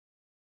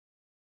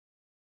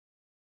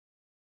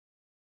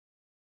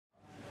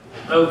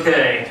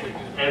Okay,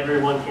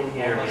 everyone can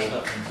hear me.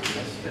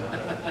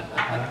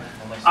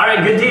 All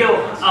right, good deal.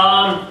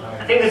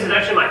 I think this is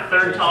actually my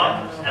third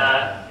talk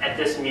at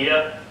this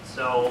meetup,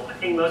 so I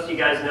think most of you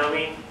guys know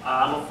me.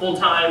 I'm a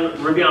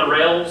full-time Ruby on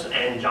Rails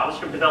and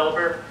JavaScript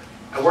developer.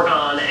 I work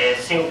on a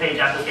single-page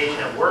application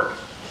at work,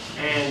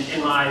 and in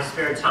my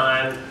spare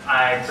time,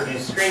 I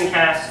produce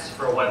screencasts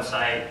for a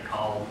website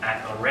called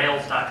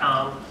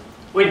backbonerails.com,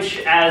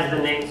 which, as the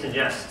name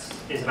suggests,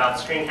 is about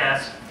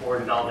screencasts for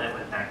development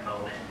with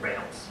Backbone and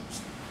Rails.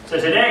 So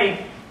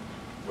today,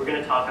 we're going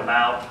to talk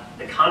about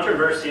the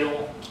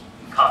controversial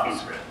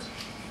CoffeeScript.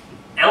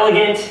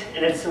 Elegant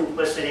in its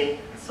simplicity,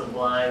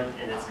 sublime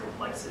in its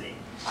complexity.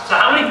 So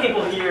how many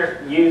people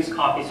here use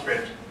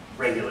CoffeeScript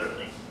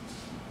regularly?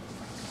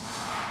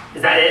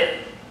 Is that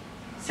it?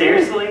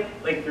 Seriously?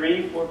 Like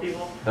 3, 4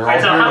 people? All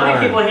right, so how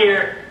many people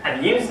here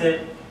have used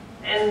it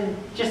and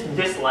just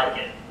dislike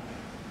it?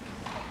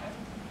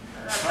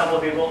 A couple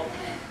of people.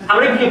 How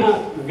many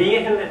people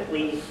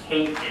vehemently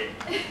hate it?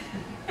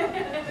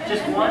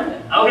 Just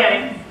one?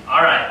 Okay.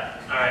 All right.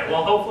 All right.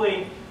 Well,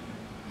 hopefully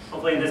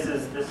this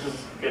is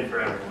good for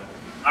everyone.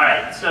 All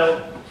right. So,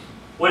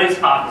 what is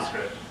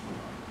CoffeeScript?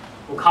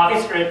 Well,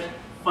 CoffeeScript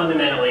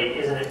fundamentally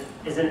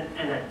is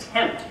an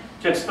attempt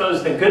to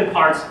expose the good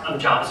parts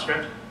of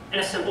JavaScript in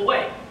a simple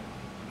way.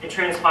 It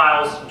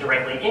transpiles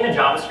directly into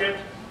JavaScript,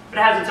 but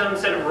it has its own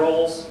set of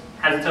rules,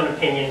 has its own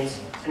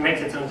opinions, and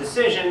makes its own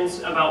decisions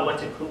about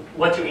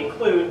what to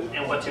include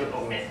and what to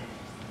omit.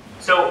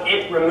 So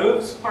it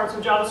removes parts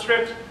of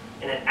JavaScript,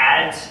 and it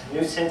adds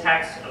new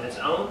syntax of its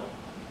own.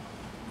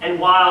 And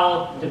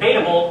while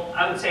debatable,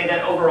 I would say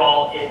that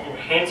overall it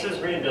enhances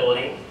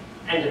readability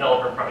and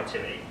developer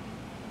productivity.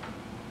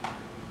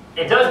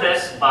 It does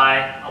this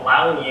by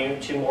allowing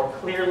you to more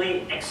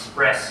clearly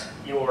express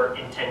your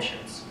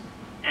intentions.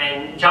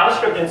 And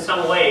JavaScript in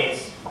some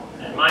ways,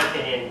 in my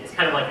opinion, is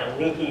kind of like a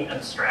leaky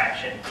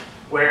abstraction,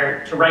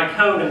 where to write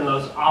code in the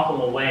most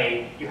optimal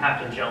way, you have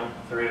to jump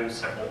through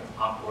several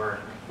awkward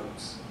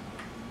hoops.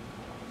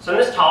 So in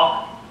this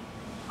talk,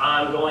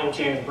 I'm going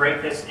to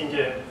break this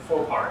into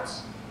 4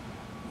 parts.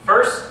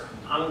 First,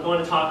 I'm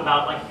going to talk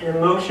about like an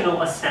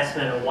emotional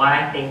assessment of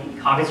why I think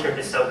CoffeeScript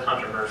is so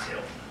controversial.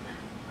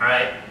 All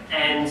right,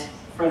 and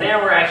from there,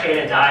 we're actually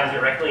going to dive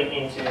directly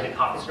into the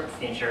CoffeeScript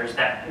features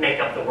that make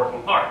up the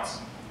working parts.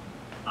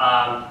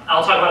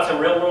 I'll talk about some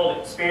real-world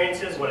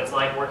experiences, what it's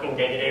like working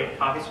day-to-day with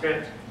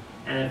CoffeeScript,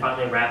 and then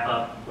finally wrap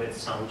up with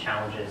some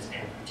challenges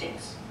and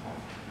critiques.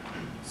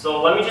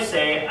 So let me just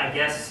say, I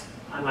guess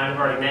I might have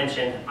already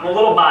mentioned, I'm a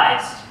little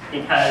biased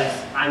because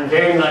I'm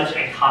very much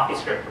a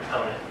CoffeeScript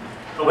proponent.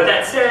 But with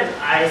that said,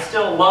 I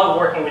still love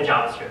working with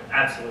JavaScript,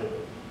 absolutely.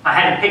 If I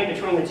had to pick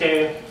between the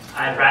two,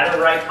 I'd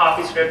rather write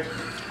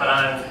CoffeeScript, but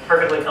I'm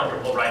perfectly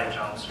comfortable writing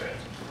JavaScript.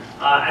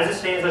 As it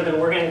stands, I've been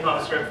working in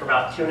CoffeeScript for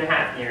about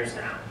 2.5 years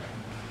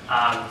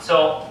now.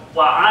 So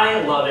while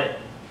I love it,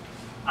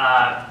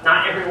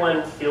 not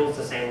everyone feels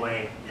the same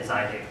way as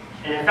I do.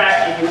 And in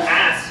fact, if you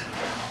ask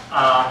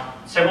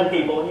several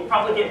people, you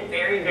probably get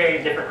very,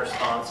 very different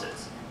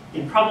responses.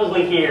 You'd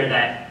probably hear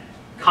that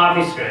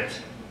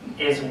CoffeeScript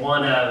is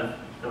one of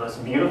the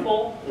most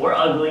beautiful or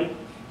ugly,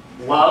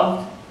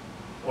 loved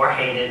or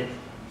hated,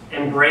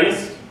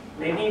 embraced,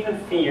 maybe even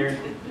feared,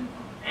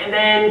 and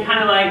then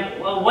kind of like,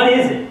 well, what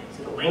is it? Is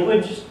it a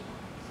language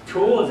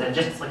tool? Is it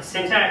just like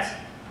syntax?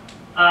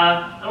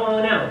 I don't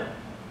really know.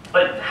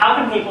 But how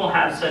can people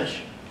have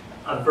such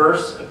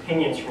averse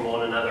opinions from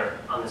one another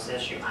on this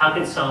issue? How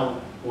can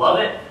some love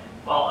it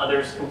while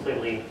others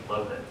completely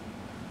loathe it?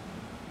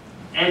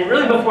 And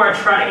really, before I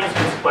try to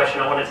answer this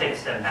question, I want to take a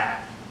step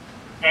back.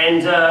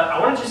 And I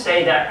want to just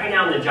say that right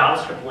now in the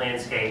JavaScript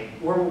landscape,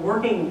 we're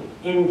working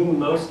in the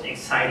most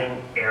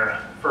exciting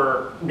era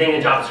for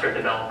being a JavaScript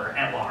developer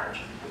at large.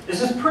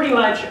 This is pretty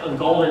much a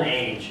golden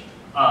age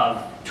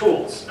of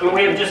tools. I mean,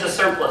 we have just a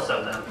surplus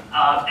of them.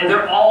 And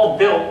they're all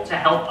built to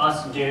help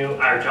us do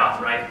our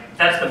job, right?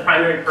 That's the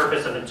primary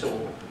purpose of a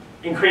tool.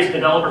 Increase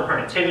developer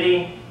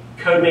productivity,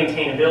 code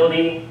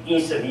maintainability,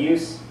 ease of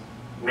use,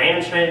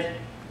 management,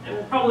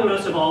 and probably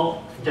most of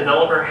all,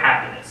 developer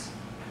happiness.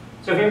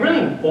 So if you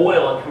really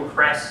boil and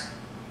compress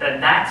that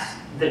that's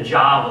the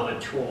job of a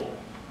tool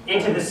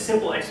into this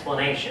simple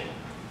explanation,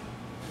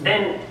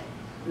 then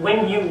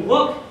when you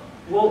look,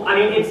 well, I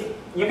mean,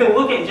 you can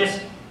look at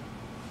just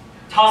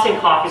tossing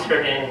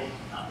CoffeeScript in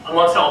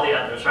amongst all the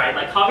others, right?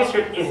 Like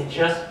CoffeeScript is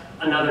just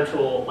another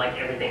tool like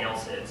everything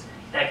else is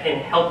that can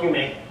help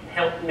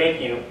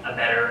make you a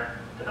better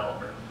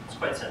developer. It's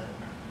quite simple.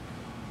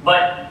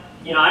 But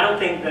I don't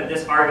think that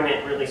this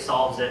argument really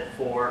solves it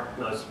for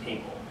most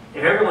people.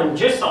 If everyone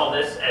just saw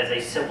this as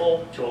a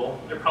simple tool,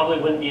 there probably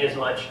wouldn't be as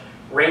much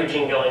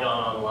raging going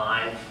on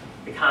online,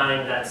 the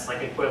kind that's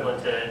like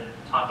equivalent to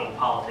talking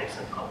politics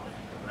in public,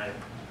 right?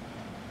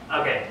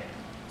 Okay,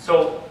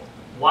 so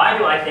why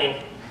do I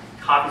think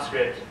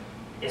CoffeeScript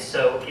is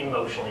so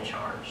emotionally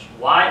charged?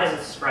 Why does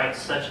it strike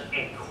such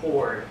a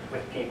chord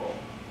with people?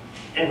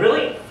 And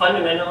really,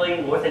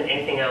 fundamentally, more than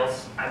anything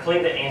else, I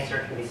believe the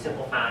answer can be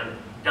simplified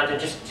down to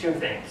just 2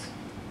 things.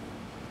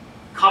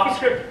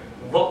 CoffeeScript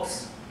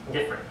looks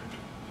different.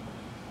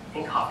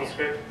 And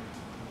CoffeeScript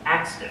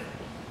acts different.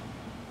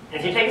 And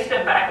if you take a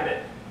step back a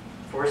bit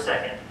for a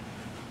second,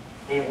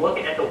 and you look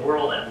at the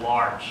world at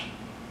large,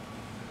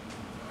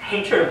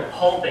 hatred of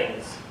all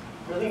things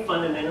really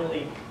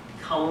fundamentally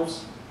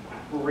comes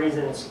from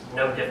reasons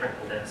no different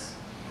than this.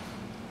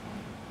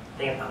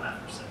 Think about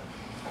that for a second.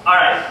 All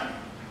right,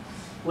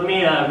 let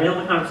me reel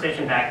the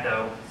conversation back,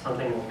 though, to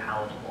something more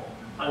palatable.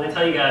 I'm going to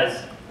tell you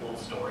guys a little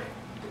story.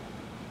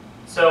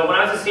 So when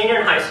I was a senior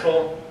in high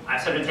school, I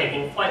started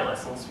taking flight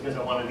lessons because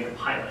I wanted to be a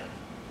pilot.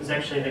 It was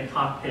actually the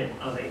cockpit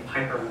of a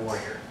Piper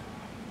Warrior.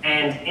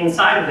 And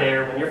inside of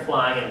there, when you're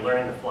flying and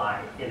learning to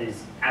fly, it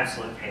is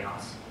absolute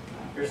chaos.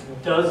 There's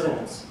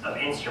dozens of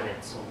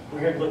instruments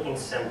and weird-looking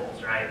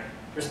symbols, right?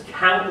 There's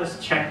countless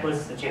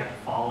checklists that you have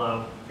to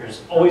follow.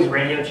 There's always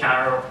radio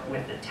chatter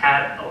with the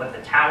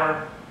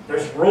tower.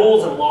 There's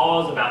rules and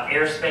laws about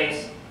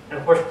airspace, and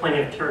of course,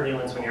 plenty of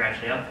turbulence when you're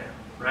actually up there,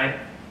 right?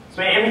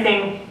 So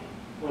everything,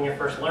 when you're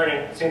first learning,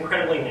 it's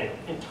incredibly new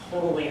and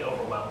totally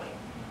overwhelming.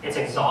 It's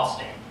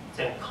exhausting. It's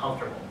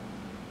uncomfortable.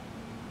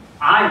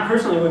 I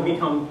personally would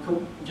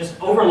become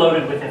just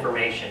overloaded with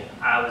information.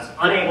 I was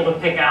unable to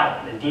pick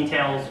out the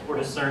details or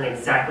discern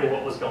exactly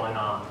what was going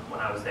on when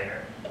I was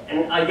there.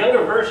 And a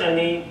younger version of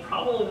me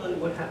probably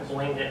would have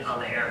blamed it on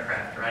the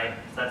aircraft, right?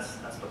 That's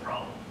the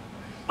problem.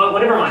 But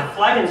whenever my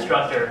flight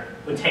instructor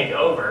would take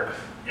over,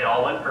 it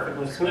all went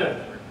perfectly smooth.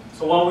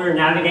 So while we were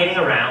navigating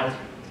around,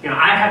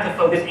 I had to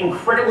focus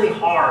incredibly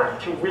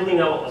hard to really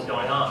know what was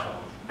going on.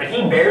 But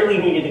he barely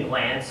needed to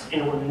glance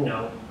in order to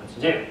know what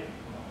to do.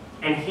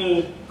 And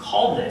he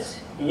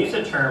used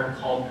a term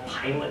called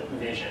pilot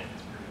vision.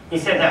 He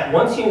said that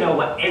once you know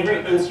what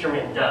every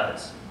instrument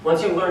does,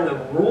 once you learn the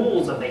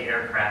rules of the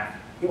aircraft,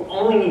 you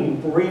only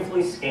need to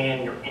briefly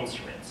scan your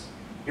instruments.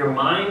 Your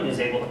mind is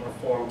able to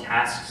perform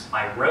tasks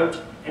by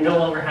rote and no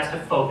longer has to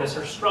focus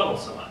or struggle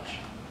so much.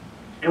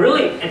 And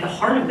really, at the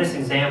heart of this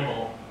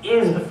example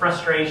is the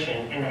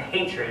frustration and the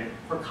hatred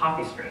for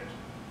CoffeeScript.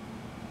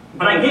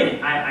 But I get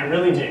it, I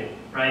really do,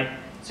 right?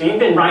 So you've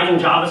been writing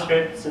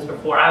JavaScript since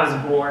before I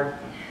was born.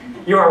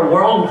 You're a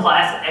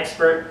world-class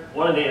expert,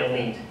 one of the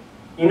elite.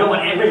 You know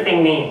what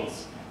everything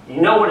means.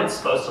 You know what it's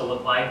supposed to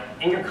look like,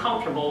 and you're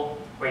comfortable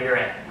where you're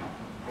at.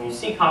 When you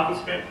see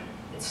CoffeeScript,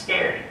 it's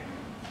scary.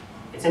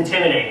 It's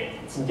intimidating.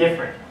 It's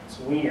different. It's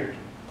weird.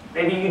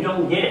 Maybe you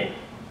don't get it,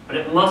 but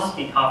it must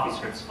be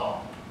CoffeeScript's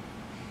fault.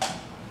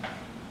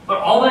 But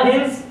all that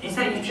is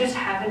that you just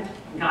haven't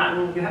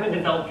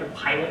developed your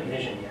pilot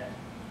vision yet.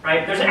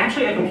 Right? There's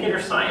actually a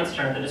computer science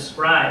term that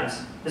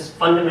describes this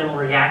fundamental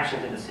reaction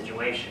to the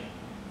situation: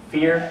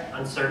 fear,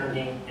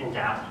 uncertainty, and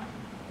doubt.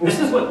 And this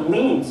is what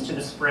leads to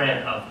the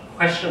spread of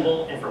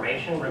questionable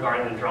information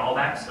regarding the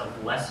drawbacks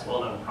of less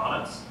well-known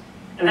products.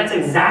 And that's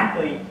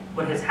exactly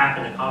what has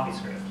happened to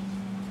CoffeeScript.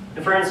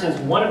 And for instance,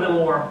 one of the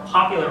more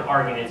popular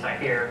arguments I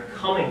hear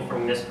coming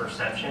from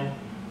misperception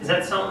is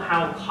that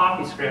somehow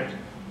CoffeeScript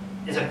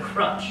is a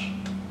crutch.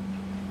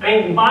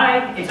 I mean,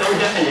 by its own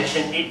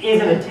definition, it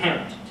is an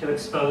attempt to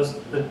expose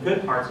the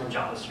good parts of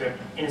JavaScript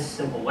in a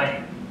simple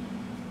way.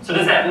 So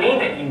does that mean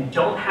that you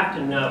don't have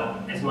to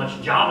know as much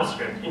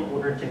JavaScript in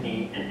order to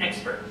be an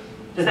expert?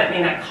 Does that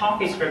mean that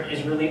CoffeeScript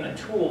is really a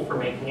tool for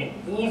making it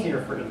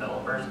easier for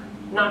developers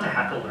not to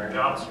have to learn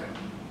JavaScript?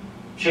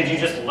 Should you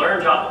just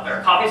learn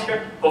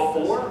CoffeeScript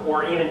before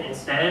or even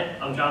instead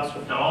of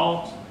JavaScript at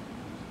all?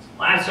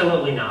 Well,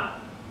 absolutely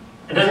not.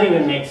 It doesn't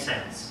even make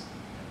sense.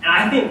 And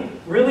I think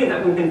really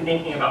that we've been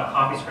thinking about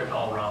CoffeeScript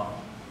all wrong.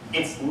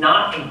 It's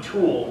not a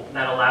tool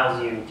that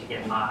allows you to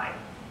get by.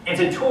 It's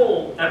a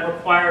tool that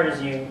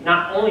requires you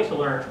not only to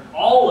learn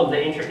all of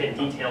the intricate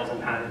details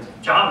and patterns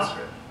of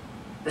JavaScript,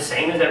 the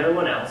same as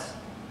everyone else,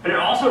 but it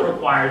also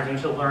requires you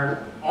to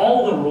learn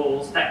all the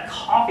rules that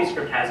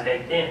CoffeeScript has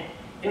baked in.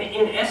 And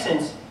in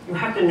essence, you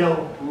have to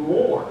know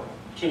more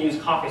to use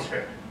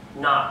CoffeeScript,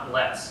 not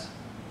less.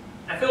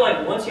 I feel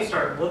like once you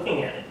start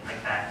looking at it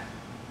like that,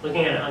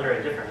 looking at it under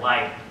a different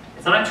light,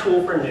 it's not a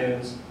tool for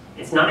noobs,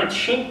 it's not a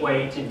cheap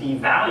way to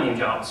devalue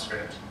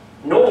JavaScript,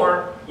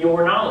 nor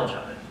your knowledge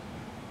of it.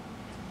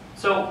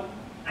 So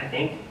I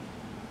think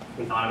if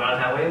we thought about it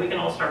that way, we can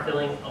all start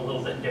feeling a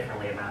little bit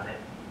differently about it.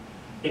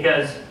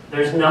 Because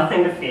there's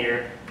nothing to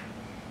fear.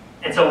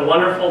 It's a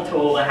wonderful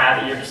tool to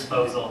have at your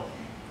disposal.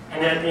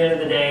 And at the end of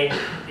the day,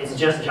 it's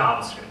just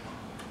JavaScript.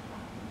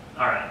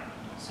 All right,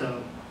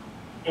 so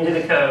into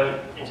the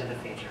code, into the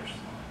features.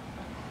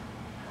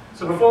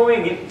 So before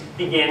we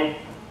begin,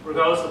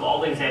 regardless of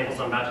all the examples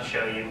I'm about to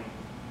show you,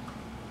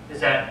 is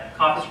that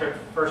CoffeeScript,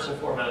 first and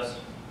foremost,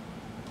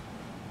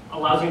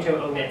 allows you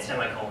to omit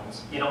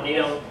semicolons. You don't need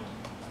them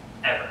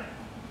ever.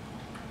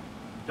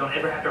 You don't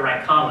ever have to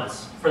write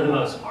commas, for the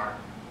most part.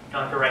 You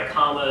don't have to write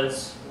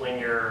commas when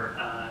you're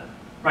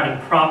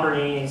writing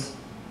properties.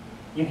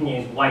 You can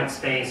use white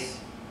space,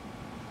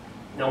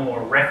 no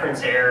more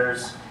reference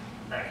errors,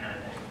 that kind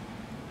of thing.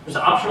 There's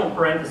optional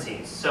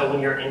parentheses. So when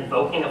you're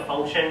invoking a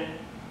function,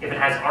 if it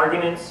has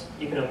arguments,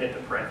 you can omit the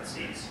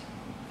parentheses.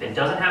 If If it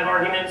doesn't have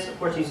arguments, of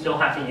course, you still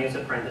have to use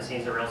the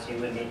parentheses, or else you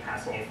would be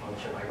passing a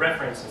function by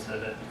reference instead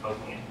of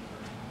invoking it.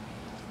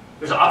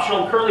 There's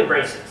optional curly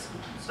braces.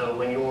 So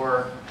when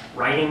you're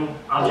writing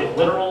object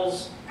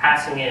literals,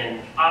 passing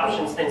in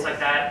options, things like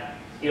that,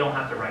 you don't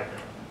have to write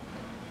them.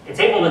 It's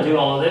able to do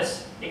all of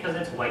this because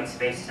it's white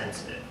space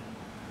sensitive.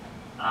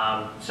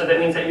 So that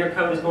means that your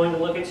code is going to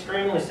look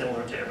extremely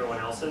similar to everyone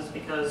else's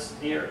because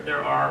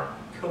there are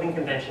coding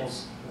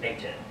conventions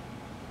baked in.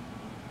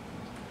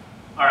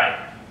 All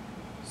right,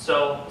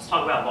 so let's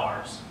talk about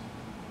vars.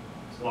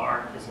 So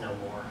var is no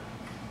more.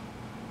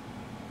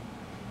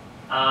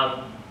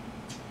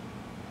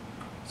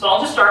 So I'll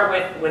just start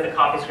with a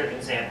CoffeeScript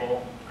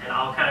example, and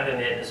I'll kind of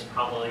admit this is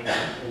probably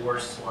the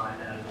worst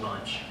slide out of the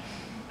bunch.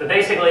 But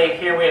basically,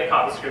 here we have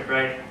CoffeeScript,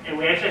 right? And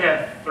we actually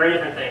have three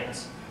different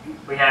things.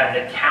 We have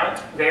the count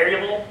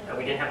variable that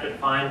we didn't have to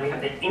define. We have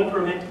the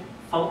increment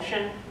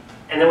function,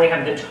 and then we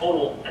have the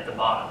total at the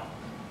bottom.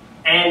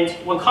 And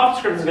what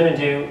CoffeeScript is going to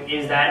do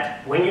is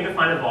that when you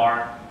define a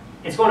var,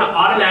 it's going to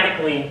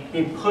automatically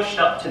be pushed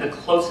up to the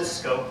closest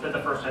scope that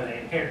the first time they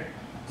appear.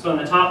 So on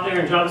the top there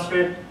in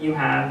JavaScript, you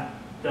have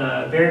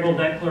the variable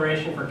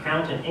declaration for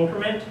count and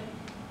increment.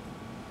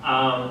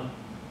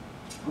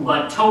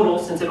 But total,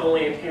 since it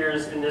only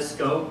appears in this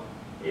scope,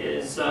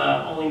 is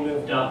only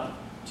moved up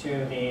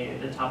to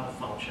the top of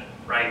function,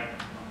 right?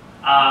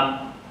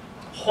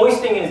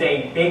 Hoisting is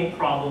a big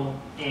problem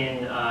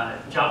in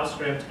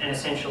JavaScript, and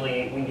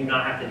essentially we do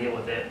not have to deal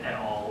with it at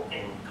all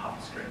in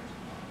CoffeeScript.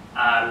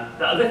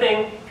 The other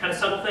thing, kind of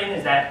subtle thing,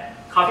 is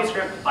that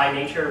CoffeeScript by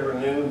nature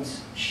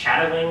removes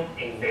shadowing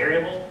a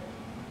variable.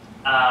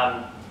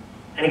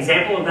 An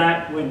example of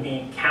that would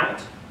be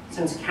count.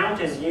 Since count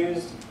is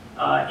used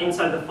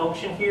inside the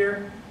function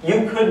here,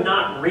 you could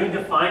not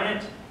redefine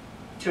it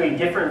to a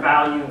different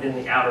value than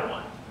the outer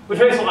one, which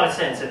makes a lot of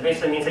sense. It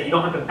basically means that you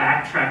don't have to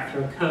backtrack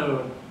through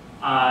code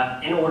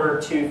in order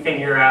to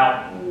figure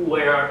out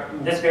where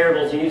this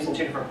variable is used in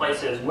two different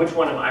places, which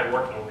one am I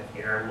working with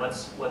here, and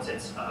what's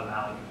its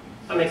value.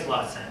 That makes a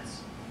lot of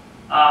sense.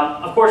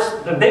 Of course,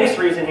 the biggest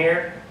reason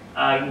here,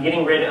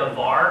 getting rid of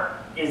var,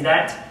 is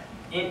that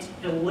it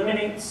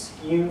eliminates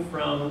you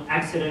from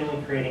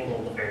accidentally creating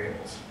global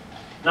variables.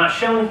 Not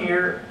shown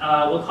here,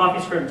 what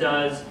CoffeeScript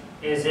does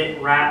is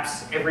it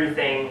wraps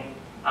everything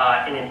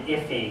in an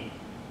iffy,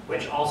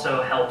 which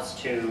also helps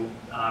to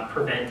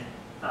prevent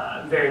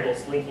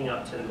variables leaking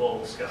up to the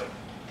global scope.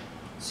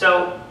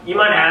 So you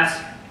might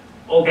ask,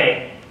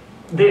 okay,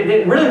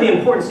 really the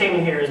important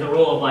statement here is the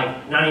rule of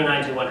like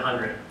 99 to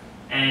 100.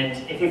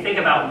 And if you think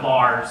about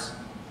vars,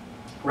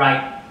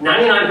 right,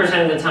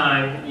 99% of the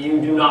time you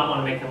do not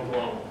want to make them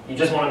global. You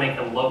just want to make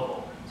them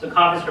local. So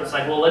CoffeeScript's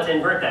like, well, let's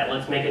invert that.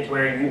 Let's make it to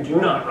where you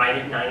do not write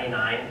it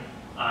 99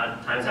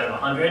 times out of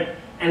 100.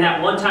 And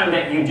that one time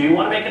that you do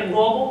want to make it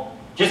global,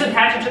 just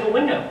attach it to the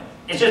window.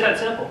 It's just that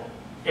simple.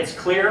 It's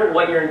clear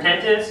what your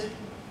intent is,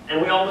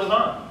 and we all move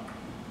on.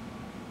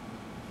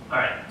 All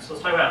right, so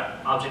let's talk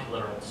about object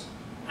literals.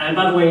 And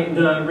by the way,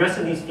 the rest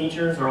of these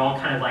features are all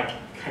kind of like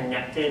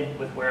connected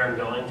with where I'm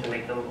going to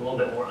make them a little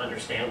bit more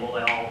understandable.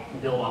 They all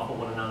build off of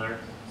one another,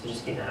 so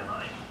just keep that in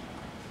mind.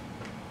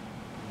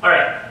 All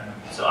right,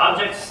 so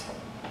objects,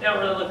 they don't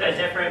really look that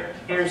different.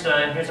 Here's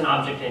an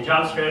object in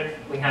JavaScript.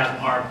 We have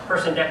our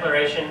person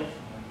declaration.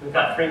 We've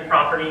got three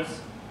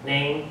properties: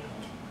 name,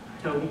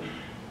 Toby,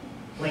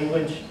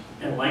 language,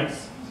 and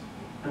likes,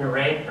 an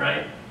array,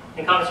 right?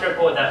 In CoffeeScript,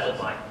 what would that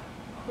look like?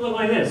 It would look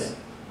like this.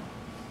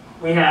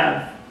 We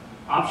have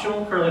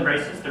optional curly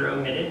braces that are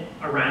omitted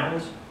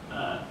around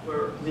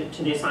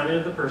to the assignment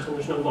of the person.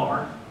 There's no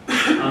var.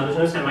 There's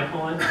no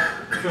semicolon.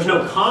 There's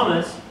no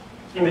commas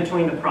in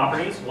between the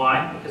properties.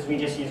 Why? Because we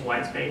just use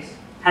white space.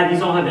 Had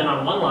these all have been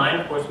on one line,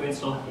 of course, we would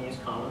still have to use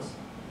commas.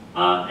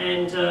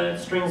 And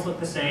strings look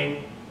the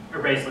same.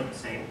 Arrays look the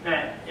same.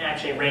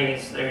 Actually,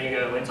 arrays, there you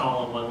go. It's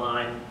all on one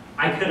line.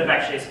 I could have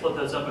actually split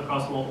those up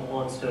across multiple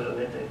ones to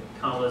omit the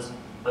commas,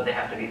 but they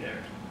have to be there.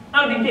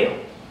 Not a big deal,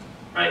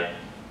 right?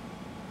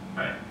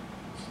 All right,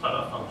 let's talk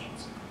about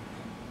functions.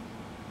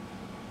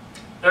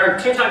 There are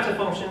two types of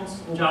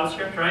functions in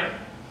JavaScript, right?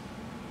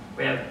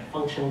 We have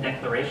function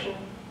declaration,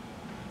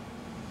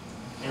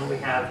 and we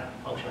have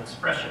function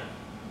expression.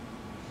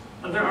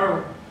 But there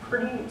are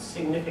pretty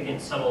significant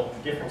subtle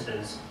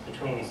differences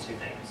between these two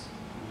things.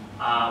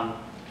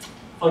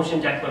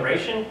 Function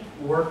declaration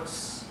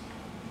works,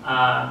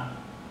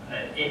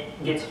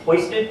 it gets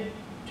hoisted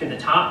to the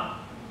top,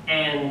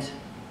 and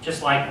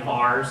just like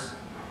vars,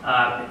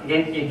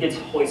 it gets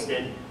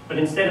hoisted, but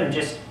instead of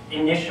just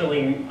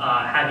initially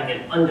having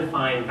an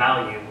undefined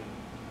value,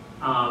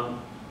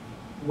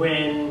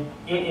 when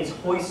it is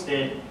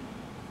hoisted,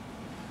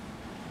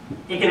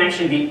 it can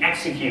actually be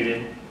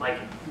executed, like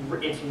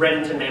it's read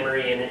into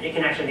memory, and it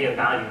can actually be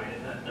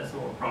evaluated. That's the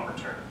more proper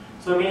term.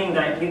 So meaning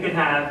that you could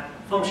have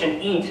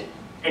function eat,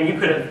 and you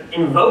could have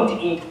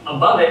invoked eat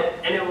above it,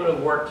 and it would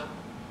have worked.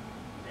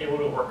 It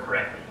would have worked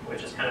correctly,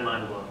 which is kind of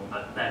mind blowing,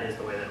 but that is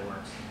the way that it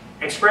works.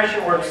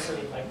 Expression works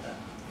like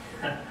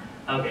that.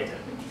 Okay,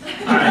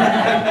 Tim. All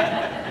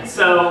right.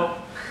 So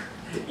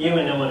you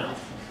and no one else.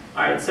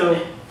 All right.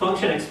 So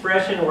function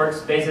expression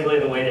works basically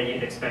the way that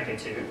you'd expect it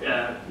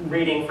to,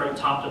 reading from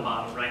top to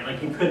bottom, right?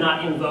 Like you could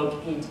not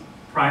invoke it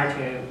prior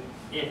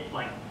to it,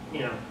 like,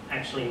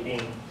 actually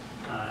being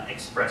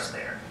expressed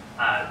there.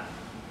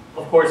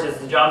 Of course, as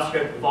the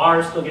JavaScript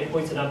var still get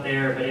hoisted up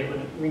there, but it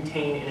would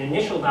retain an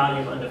initial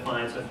value of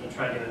undefined. So if you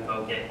try to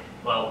invoke it,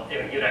 well,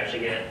 you'd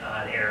actually get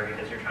an error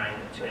because you're trying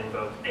to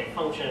invoke a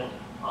function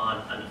on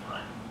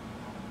undefined.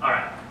 All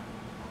right.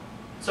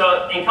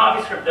 So in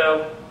CoffeeScript,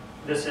 though,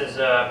 this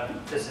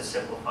is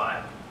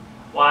simplified.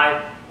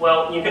 Why?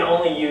 Well, you can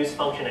only use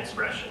function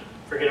expression.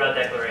 Forget about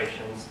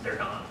declarations; they're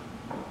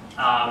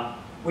gone.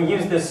 We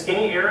use this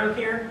skinny arrow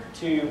here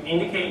to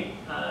indicate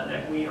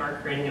that we are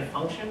creating a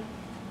function.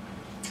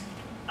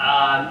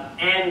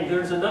 And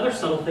there's another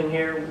subtle thing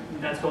here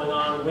that's going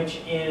on, which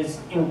is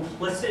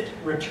implicit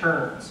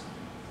returns.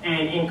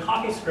 And in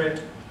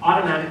CoffeeScript,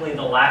 automatically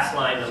the last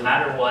line, no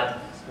matter what,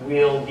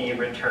 will be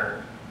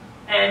returned.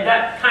 And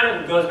that kind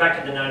of goes back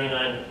to the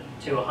 99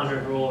 to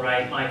 100 rule,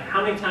 right? Like,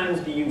 how many times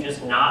do you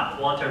just not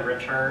want to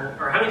return,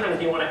 or how many times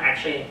do you want to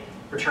actually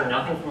return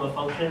nothing from a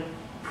function?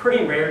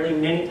 Pretty rarely,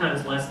 many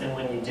times less than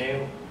when you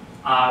do.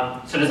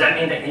 So does that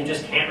mean that you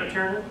just can't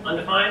return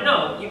undefined?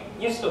 No,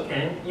 you still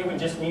can. You would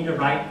just need to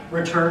write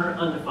return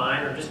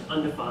undefined or just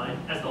undefined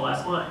as the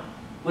last line,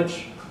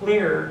 which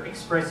clear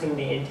expressing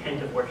the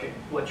intent of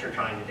what you're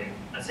trying to do,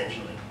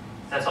 essentially.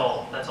 That's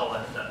all that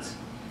it does.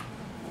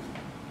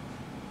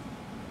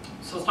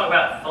 So let's talk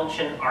about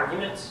function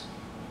arguments.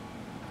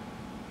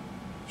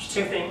 There's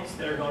two things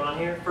that are going on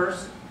here.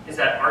 First is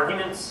that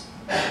arguments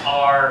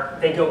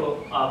they go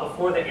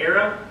before the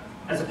arrow,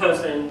 as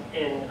opposed to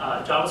in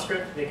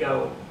JavaScript, they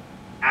go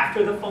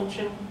after the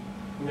function.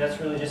 And that's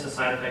really just a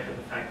side effect of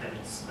the fact that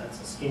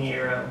that's a skinny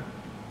arrow.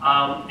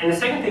 And the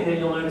second thing that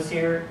you'll notice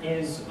here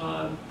is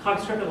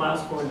CoffeeScript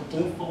allows for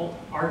default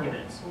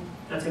arguments.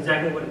 That's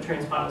exactly what it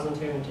transpiles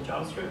into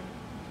JavaScript.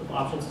 With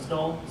options is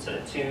null, set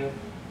it to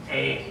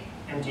a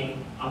empty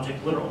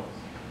object literal.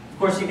 Of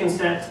course, you can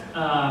set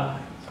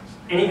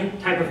any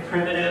type of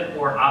primitive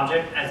or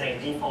object as a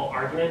default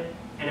argument,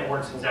 and it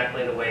works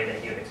exactly the way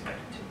that you'd expect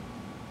it to.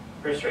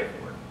 Pretty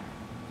straightforward.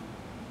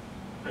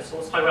 Right, so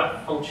let's talk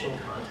about function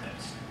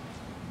context.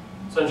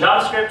 So in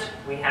JavaScript,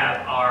 we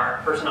have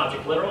our person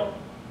object literal,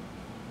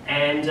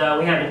 and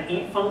we have an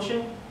eat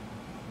function.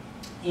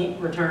 Eat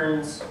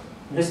returns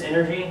this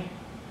energy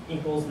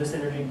equals this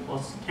energy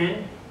plus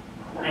 10.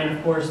 And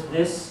of course,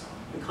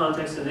 the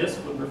context of this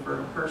would refer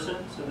to person,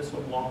 so this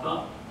would walk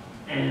up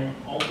and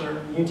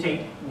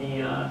mutate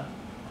the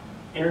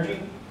energy,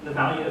 the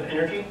value of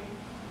energy.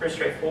 Pretty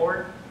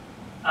straightforward.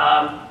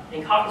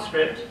 In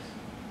CoffeeScript,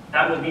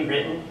 that would be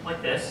written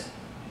like this.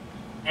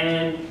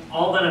 And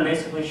all that I'm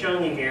basically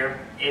showing you here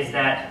is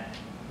that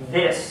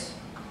this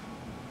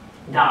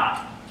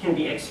dot can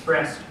be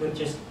expressed with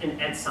just an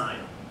 @ sign.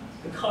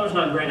 The color's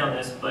not great on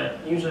this,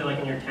 but usually like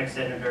in your text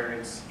editor,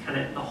 it's kind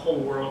of the whole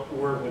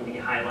word would be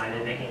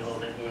highlighted, making it a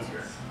little bit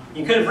easier.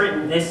 You could have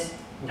written this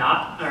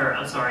dot, or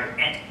I'm sorry,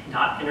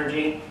 dot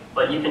energy,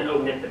 but you can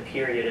omit the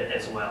period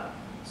as well.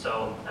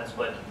 So that's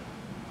what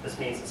this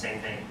means, the same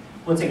thing.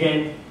 Once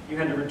again, you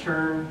had to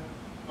return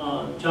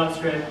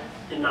JavaScript,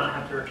 did not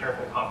have to return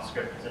from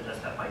CoffeeScript because it does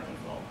that by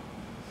default.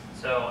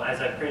 So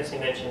as I previously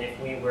mentioned, if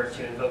we were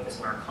to invoke this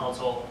in our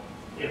console,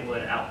 it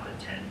would output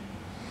 10.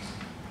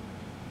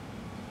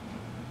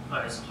 All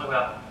right, let's talk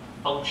about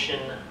function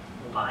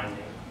binding.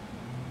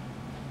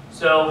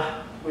 So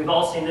we've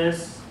all seen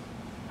this.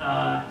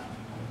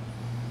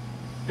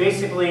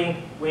 Basically,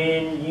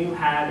 when you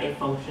have a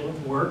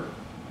function work,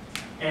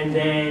 and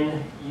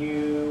then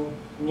you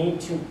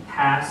need to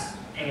pass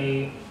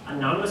an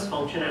anonymous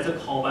function as a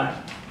callback.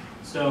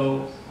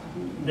 So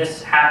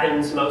this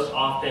happens most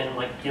often,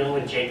 like dealing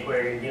with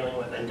jQuery, dealing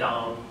with a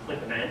DOM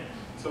click event.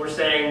 So we're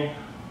saying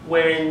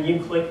when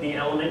you click the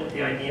element with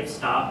the ID of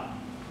stop,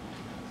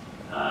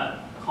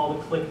 call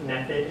the click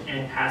method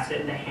and pass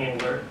it in the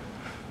handler.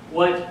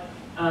 What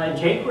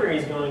jQuery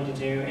is going to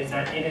do is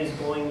that it is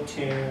going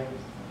to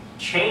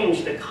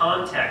change the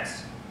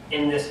context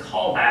in this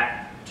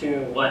callback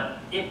to what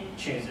it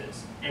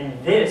chooses.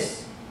 And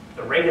this,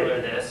 the regular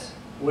this,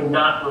 would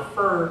not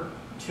refer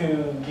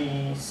to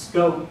the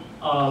scope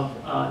of,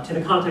 to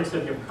the context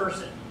of your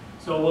person.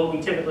 So what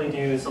we typically do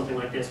is something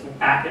like this. We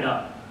back it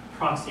up,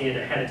 proxy it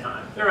ahead of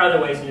time. There are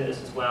other ways to do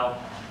this as well.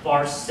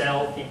 Var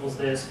self equals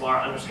this,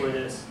 var underscore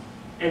this.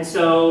 And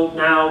so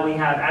now we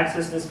have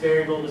access to this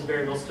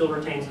variable still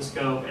retains the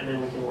scope, and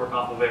then we can work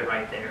off of it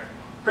right there.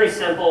 Pretty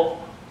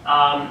simple,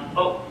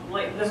 but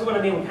like, this is what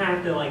I mean, we kind of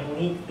have to like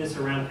leak this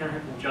around, kind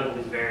of have to juggle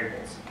these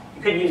variables.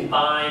 You could use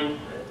bind,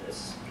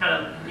 it's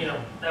kind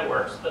of, that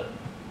works, but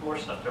more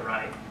stuff to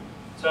write.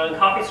 So in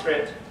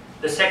CoffeeScript,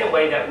 the second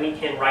way that we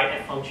can write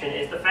a function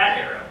is the fat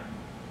arrow.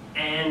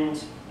 And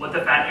what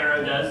the fat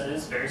arrow does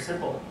is very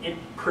simple. It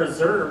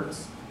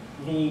preserves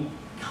the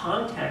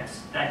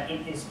context that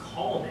it is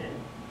called in.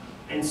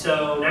 And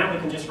so now we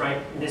can just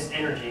write this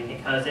energy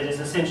because it has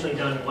essentially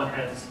done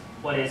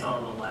what is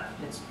on the left.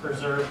 It's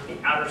preserved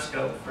the outer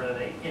scope for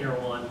the inner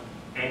one,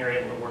 and you're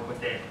able to work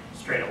with it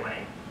straight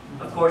away.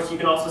 Of course, you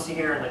can also see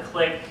here in the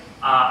click,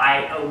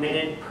 I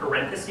omitted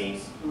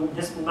parentheses.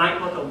 This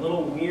might look a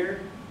little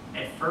weird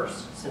at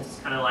first, since it's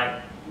kind of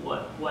like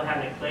what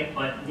happened to click,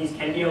 but these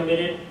can be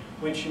omitted,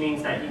 which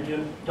means that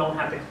you don't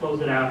have to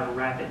close it out or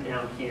wrap it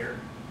down here.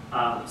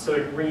 So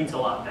it reads a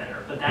lot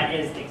better. But that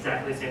is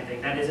exactly the same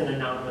thing. That is an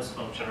anonymous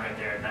function right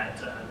there, that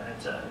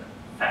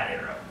fat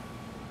arrow.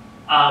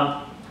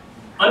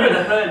 Under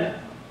the hood,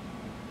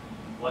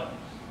 what?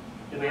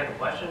 Do we have a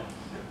question?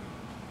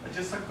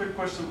 Just a quick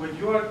question. When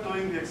you are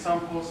doing the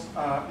examples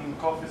in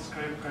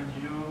CoffeeScript, can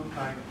you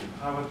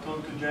have a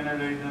tool to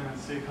generate them and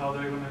see how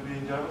they're going to be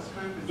in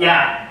JavaScript?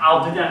 Yeah,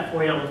 I'll do that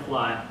for you on the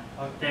fly.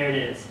 Okay. There it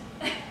is.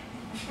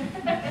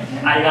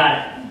 I got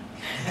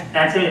it.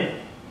 That's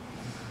it.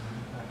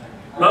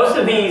 Most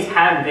of these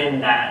have been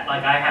that.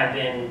 Like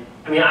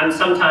I'm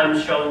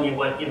sometimes showing you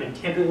what it would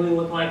typically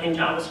look like in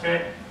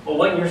JavaScript, but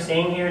what you're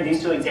seeing here,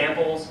 these two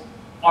examples,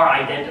 are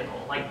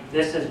identical. Like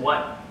this is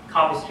what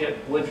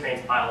CoffeeScript would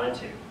transpile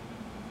into.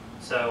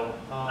 So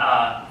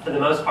for the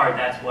most part,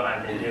 that's what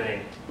I've been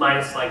doing.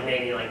 Minus like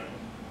maybe like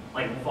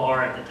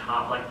var at the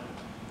top, like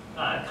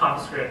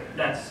CoffeeScript.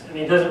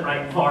 It doesn't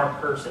write var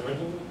person. Like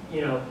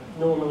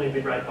normally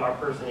we'd write var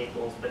person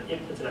equals, but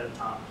it puts it at the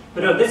top.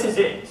 But no, this is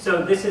it.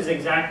 So this is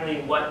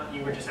exactly what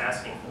you were just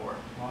asking for.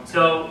 Okay.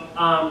 So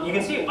you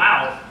can see,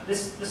 wow,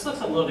 this looks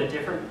a little bit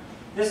different.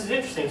 This is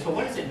interesting. So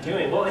what is it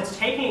doing? Well, it's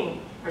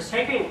taking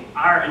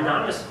our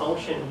anonymous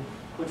function,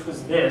 which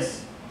was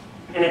this,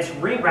 and it's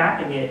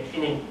rewrapping it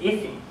in an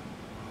iffy.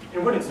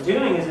 And what it's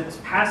doing is it's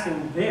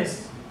passing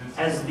this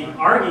as the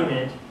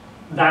argument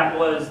that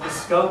was the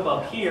scope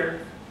up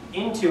here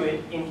into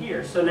it in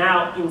here. So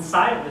now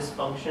inside of this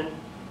function,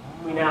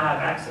 we now have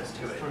access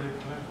to it.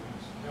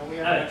 Don't we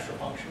have an extra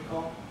function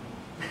call?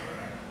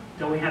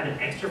 Don't we have an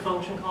extra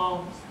function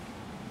call?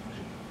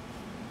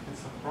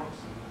 It's a proxy.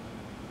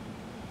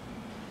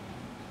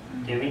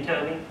 Do we,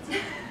 Toby?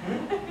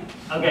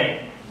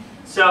 Okay,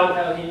 so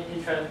no,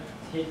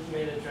 he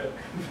made a joke.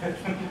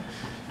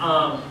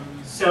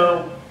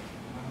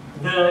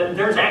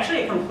 There's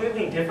actually a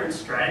completely different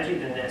strategy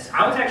than this.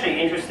 I was actually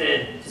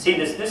interested to see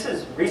this. This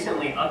is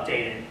recently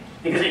updated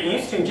because it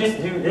used to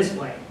just do this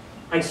way,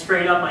 like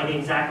straight up, like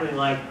exactly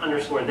like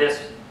underscore this.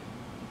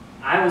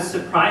 I was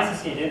surprised to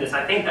see it do this.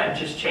 I think that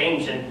just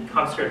changed in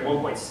CoffeeScript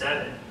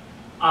 1.7.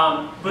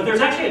 But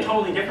there's actually a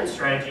totally different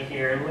strategy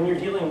here. And when you're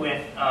dealing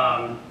with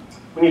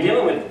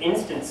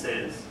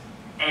instances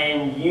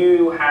and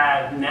you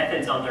have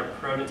methods on their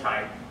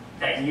prototype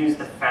that use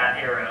the fat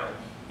arrow,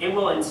 it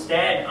will,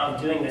 instead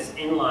of doing this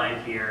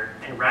inline here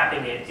and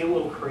wrapping it, it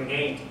will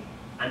create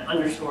an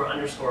underscore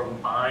underscore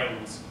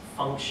binds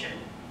function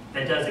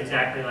that does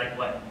exactly like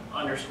what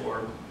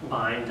underscore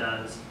bind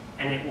does,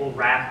 and it will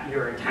wrap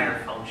your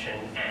entire function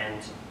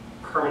and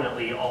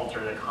permanently alter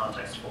the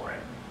context for it.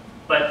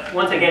 But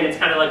once again, it's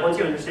kind of like once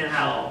you understand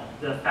how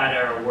the fat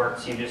arrow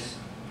works, it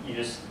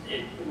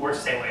works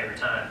the same way every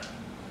time.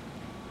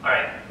 All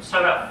right, let's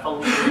talk about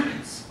function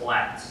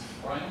splats.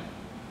 Brian,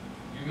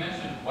 you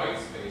mentioned white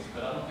space,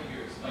 but I don't think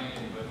you explained to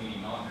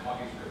anybody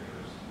non-copy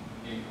scripters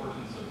the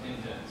importance of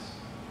indents.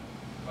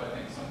 So I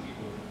think some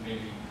people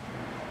maybe.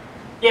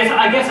 Yes,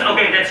 I guess.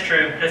 Okay, that's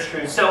true. That's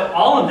true. So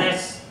all of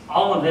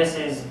this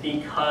is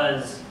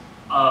because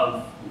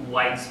of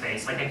white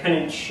space. Like I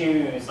couldn't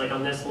choose, like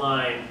on this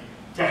line,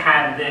 to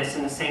have this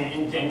in the same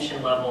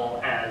indentation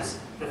level as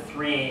the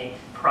three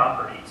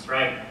properties,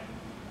 right?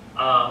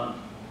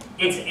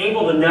 It's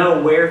able to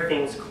know where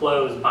things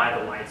close by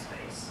the white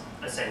space,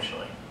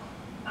 essentially.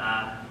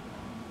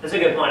 That's a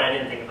good point. I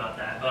didn't think about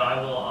that, but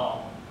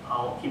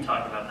I'll keep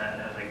talking about that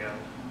as I go.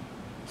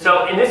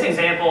 So in this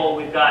example,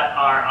 we've got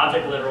our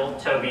object literal,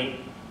 Toby.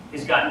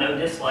 He's got no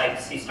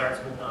dislikes. He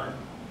starts with none.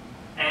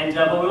 And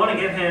but we want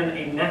to give him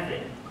a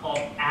method called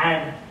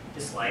add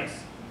dislikes,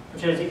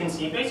 which, as you can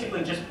see,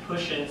 basically just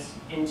pushes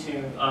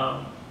into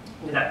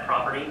that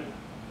property.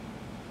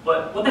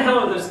 But what the hell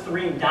are those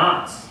three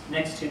dots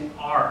next to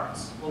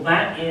args? Well,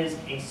 that is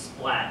a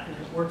splat, and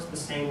it works the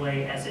same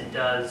way as it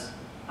does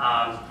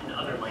in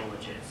other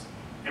languages.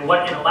 And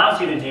what it allows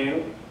you to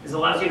do is it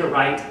allows you to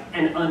write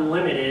an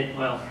unlimited,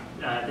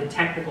 the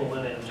technical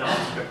limit of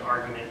JavaScript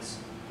arguments.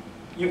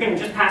 You can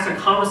just pass a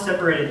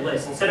comma-separated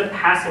list. Instead of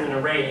passing an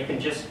array, you can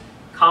just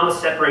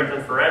comma-separate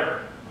them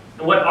forever.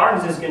 And what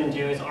args is going to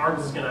do is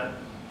args is going to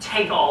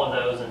take all of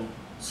those and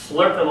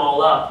slurp them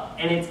all up,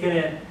 and it's going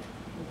to,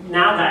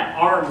 now that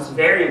args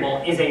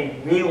variable is a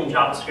real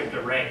JavaScript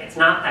array. It's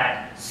not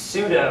that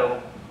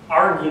pseudo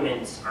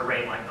arguments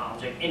array-like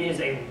object. It is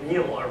a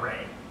real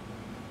array.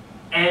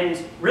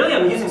 And really,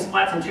 I'm using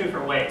splats in two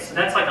different ways. So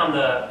that's like on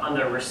the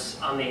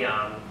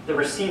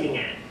receiving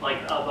end,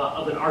 like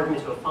of an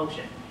argument to a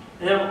function.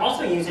 And then I'm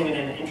also using it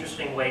in an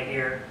interesting way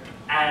here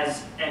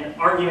as an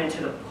argument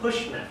to the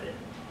push method.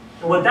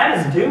 And what that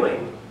is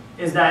doing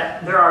is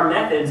that there are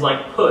methods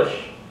like push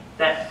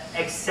that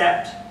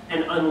accept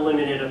an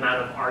unlimited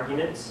amount of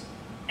arguments.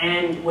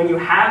 And when you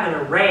have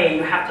an array,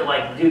 you have to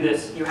like do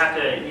this, you have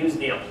to use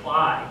the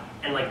apply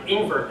and like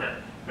invert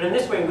them. But in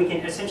this way, we can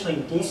essentially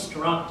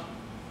destruct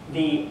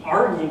the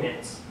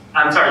arguments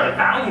I'm sorry, the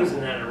values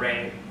in that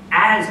array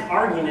as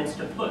arguments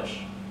to push.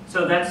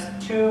 So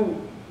that's two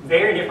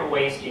very different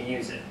ways to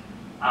use it.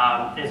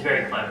 It's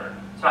very clever.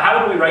 So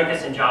how do we write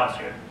this in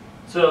JavaScript?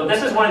 So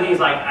this is one of these,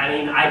 like, I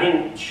mean, I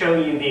didn't show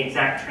you the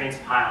exact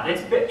transpiled.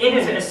 It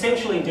is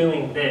essentially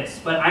doing this,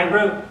 but I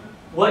wrote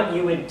what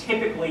you would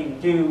typically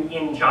do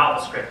in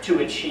JavaScript to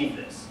achieve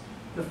this.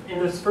 In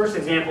this first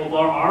example of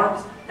our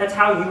args, that's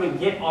how you would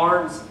get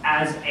args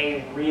as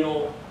a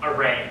real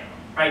array,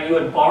 right? You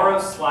would borrow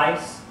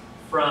slice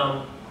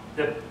from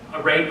the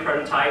array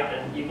prototype,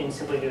 and you can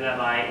simply do that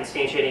by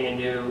instantiating a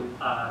new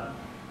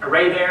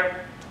array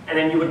there, and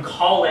then you would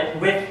call it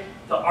with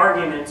the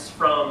arguments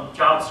from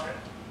JavaScript.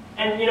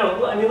 And you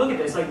know, I mean, look at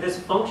this. Like this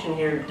function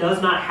here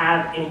does not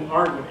have any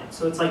arguments,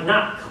 so it's like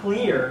not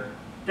clear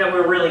that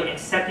we're really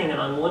accepting an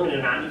unlimited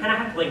amount. You kind of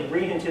have to like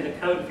read into the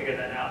code to figure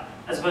that out,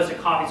 as opposed to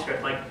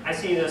CoffeeScript. Like I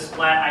see this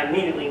flat, I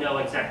immediately know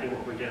exactly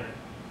what we're doing,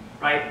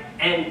 right?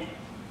 And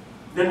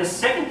then the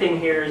second thing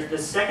here is the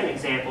second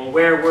example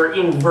where we're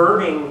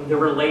inverting the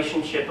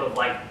relationship of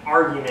like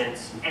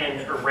arguments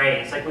and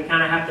arrays. Like we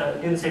kind of have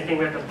to do the same thing.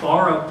 We have to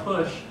borrow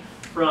push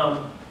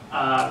from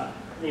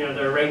you know,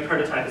 the array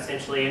prototype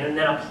essentially, and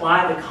then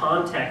apply the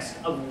context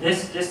of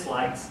this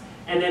dislikes,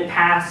 and then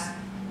pass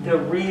the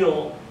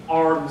real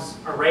args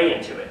array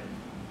into it.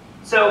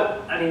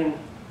 So I mean,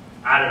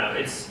 I don't know.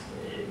 It's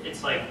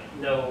like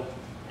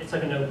it's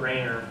like a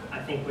no-brainer. I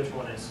think which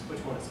one is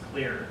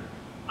clearer.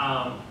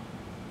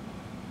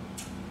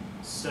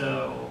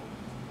 So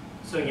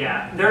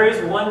yeah, there is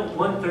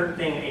one third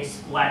thing a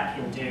splat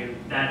can do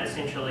that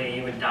essentially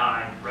you would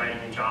die writing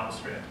in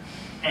JavaScript.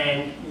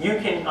 And you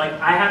can, like,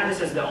 I have this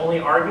as the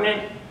only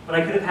argument, but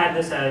I could have had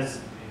this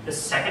as the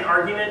second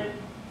argument,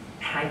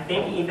 and I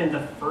think even the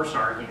first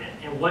argument.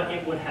 And what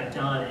it would have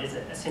done is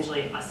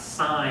essentially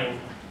assign,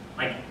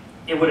 like,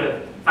 it would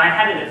have, if I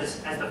had it as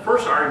the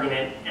first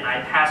argument and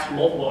I passed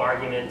multiple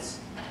arguments,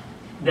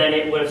 then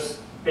it would have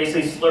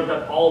basically slurped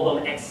up all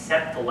of them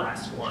except the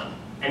last one.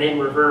 And in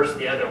reverse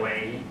the other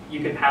way, you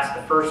could pass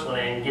the first one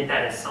and get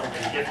that as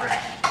something different,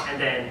 and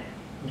then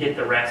get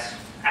the rest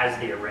as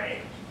the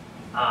array.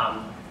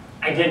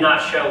 I did not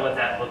show what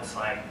that looks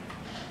like,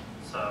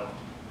 so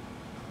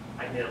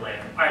I can do it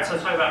later. All right, so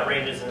let's talk about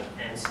ranges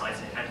and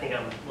slicing. I think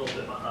I'm a little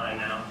bit behind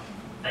now.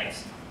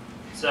 Thanks.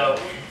 So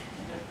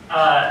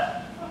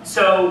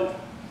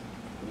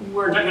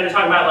we're going to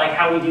talk about like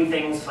how we do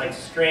things like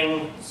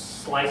string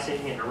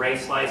slicing and array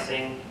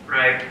slicing,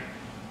 right?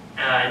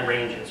 And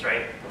ranges,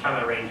 right? We're talking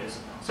about ranges.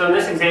 So in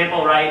this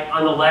example, right,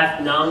 on the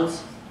left,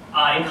 nums.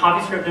 In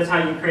CoffeeScript, that's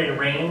how you create a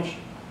range.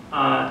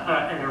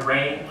 An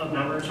array of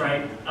numbers,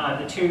 right?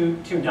 The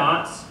two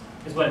dots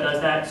is what does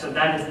that. So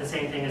that is the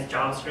same thing as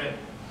JavaScript.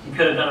 You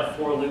could have done a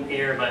for loop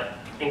here, but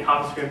in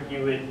CoffeeScript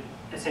you would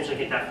essentially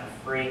get that for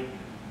free.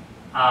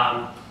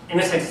 In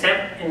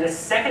this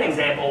second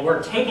example,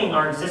 we're taking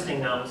our existing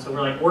nums, so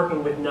we're like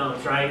working with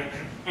nums, right?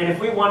 And if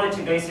we wanted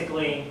to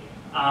basically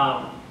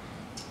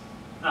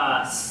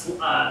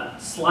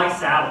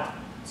slice out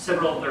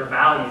several of their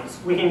values,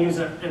 we can use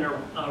a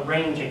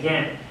range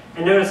again.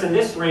 And notice in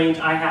this range,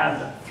 I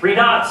have 3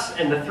 dots,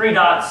 and the 3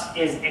 dots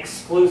is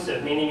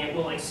exclusive, meaning it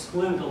will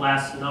exclude the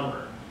last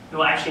number. It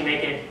will actually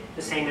make it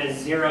the same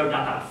as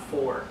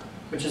 0.4,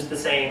 which is the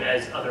same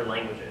as other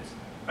languages,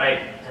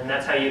 right? And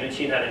that's how you'd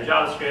achieve that in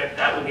JavaScript.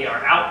 That would be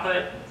our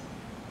output.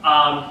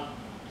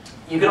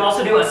 You can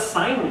also do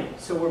assignment.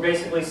 So we're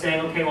basically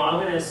saying, okay, well, I'm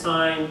going to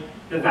assign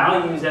the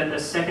values at the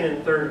second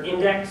and third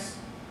index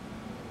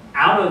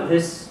out of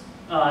this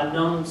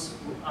nums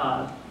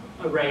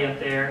array up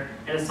there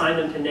and assign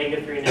them to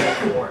 -3 and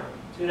 -4.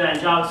 Do that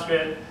in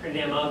JavaScript, pretty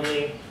damn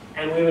ugly,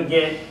 and we would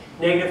get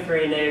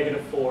 -3 and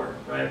 -4,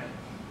 right?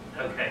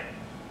 Okay.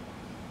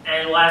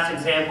 And last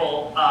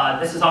example,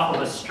 this is off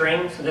of a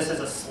string, so this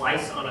is a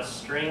slice on a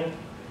string.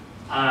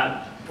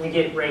 We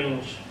get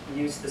range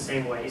used the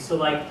same way. So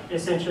like,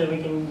 essentially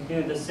we can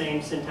do the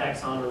same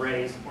syntax on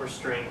arrays or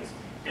strings,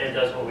 and it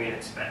does what we'd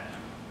expect.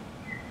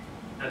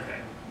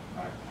 Okay.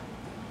 All right.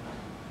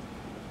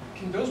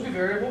 Can those be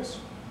variables?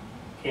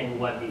 Can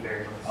what be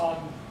variables?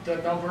 The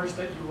numbers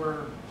that you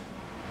were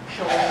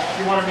showing, if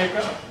you want to make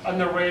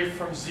an array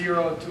from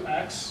 0 to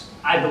X?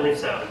 I believe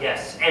so,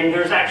 yes. And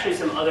there's actually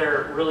some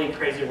other really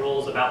crazy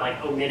rules about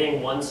like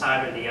omitting one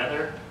side or the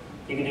other.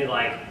 You can do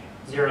like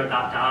 0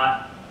 dot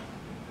dot.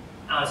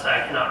 Honestly,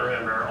 I cannot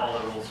remember all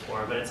the rules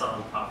for it, but it's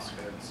on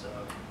CoffeeScript, so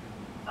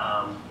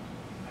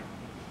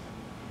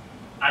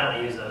I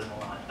don't use those a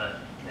lot, but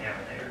they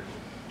are there.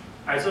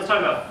 All right, so let's talk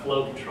about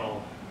flow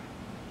control.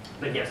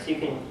 But yes, you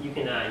can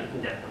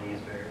definitely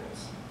use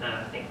variables. Now that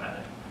I think about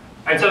it.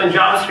 All right, so in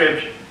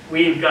JavaScript,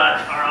 we've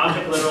got our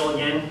object literal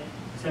again,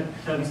 except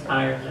Toby's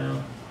tired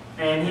now.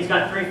 And he's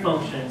got 3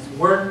 functions: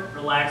 work,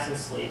 relax, and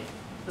sleep.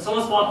 So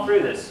let's walk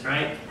through this,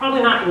 right?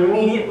 Probably not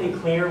immediately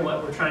clear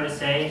what we're trying to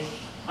say.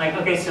 Like,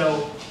 okay,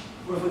 so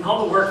if we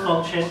call the work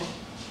function,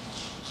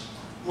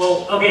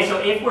 well, okay, so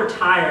if we're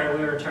tired,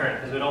 we return it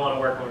because we don't want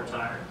to work when we're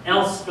tired.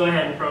 Else, go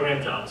ahead and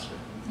program JavaScript.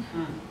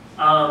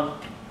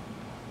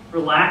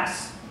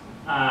 Relax,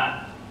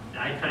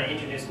 I kind of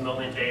introduced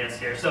moment.js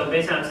here. So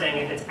basically I'm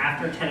saying if it's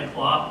after 10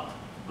 o'clock,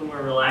 when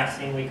we're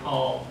relaxing, we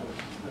call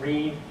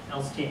read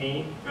else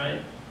td,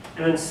 right?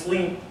 And then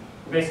sleep,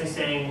 we're basically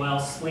saying, well,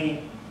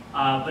 sleep,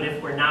 but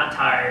if we're not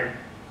tired,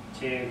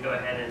 to go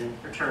ahead and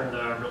return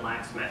the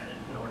relax method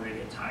in order to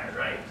get tired,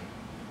 right?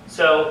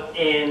 So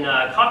in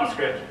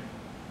CoffeeScript,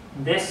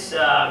 there's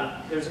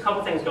a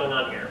couple things going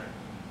on here.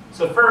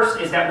 So first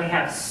is that we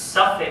have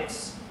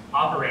suffix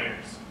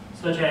operators,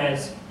 such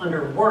as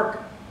under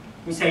work,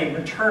 we say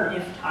return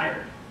if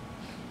tired.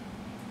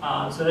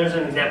 So there's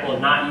an example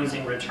of not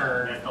using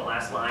return at the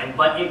last line,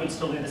 but it would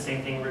still do the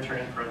same thing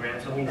returning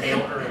program. So we bail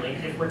early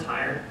if we're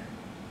tired.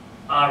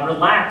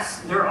 Relax,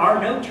 there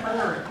are no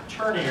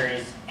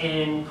ternaries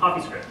in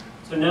CoffeeScript.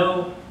 So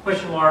no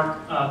question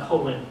mark,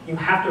 colon. You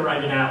have to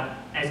write it out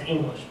as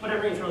English, but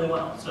it reads really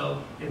well.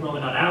 So if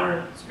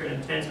moment.hour, it's greater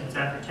than 10, so if it's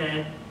after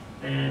 10,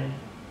 then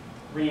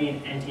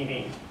read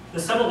NTV. The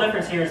subtle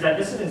difference here is that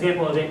this is an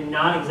example of it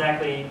not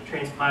exactly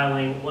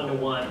transpiling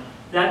one-to-one.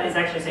 That is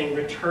actually saying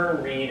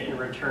return read and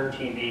return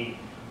TV.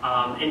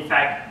 In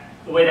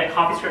fact, the way that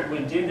CoffeeScript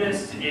would do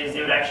this is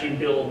it would actually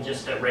build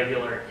just a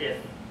regular if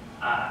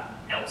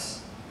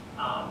else.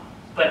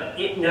 But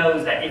it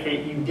knows that if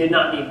you did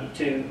not need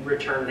to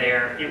return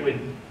there, it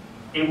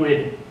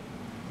would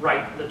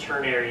write the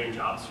ternary in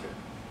JavaScript.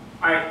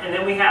 All right, and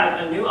then we have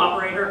a new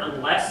operator,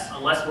 unless.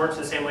 Unless works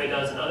the same way it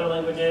does in other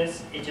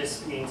languages. It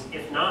just means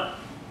if not.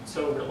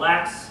 So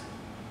relax,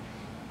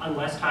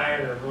 unless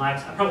tired, or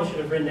relax. I probably should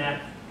have written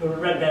that. It would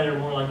have read better,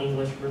 more like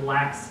English.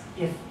 Relax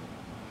if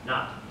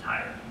not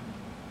tired.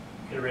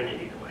 Could have written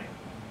it either way.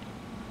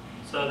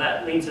 So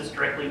that leads us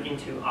directly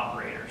into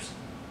operators.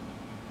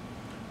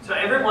 So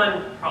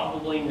everyone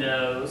probably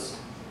knows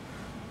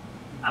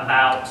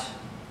about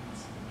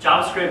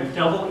JavaScript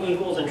double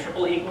equals and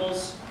triple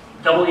equals.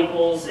 Double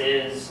equals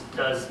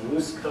does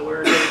loose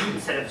coercion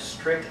instead of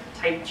strict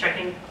type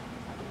checking.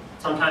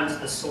 Sometimes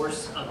the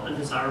source of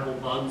undesirable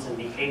bugs and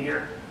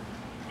behavior.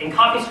 In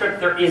CoffeeScript,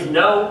 there is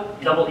no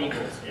double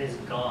equals. It is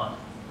gone.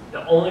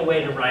 The only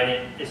way to write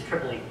it is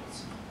triple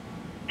equals.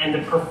 And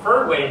the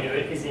preferred way to do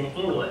it is in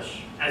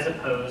English, as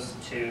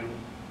opposed to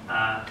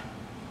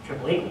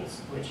triple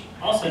equals, which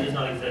also does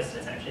not exist.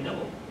 It's actually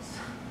double equals.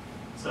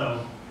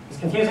 So as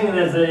confusing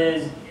as it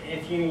is,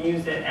 if you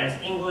used it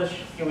as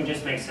English, it would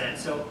just make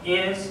sense. So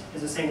is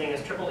the same thing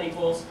as triple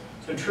equals.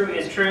 So true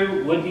is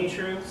true, would be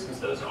true, since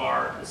those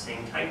are the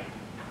same type,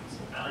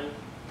 same value.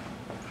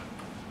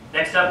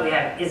 Next up, we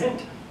have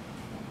isn't.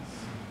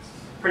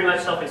 Pretty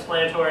much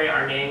self-explanatory.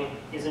 Our name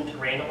isn't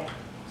Randall,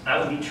 so that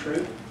would be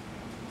true.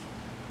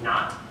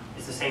 Not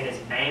is the same as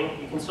bang.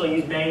 You can still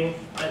use bang,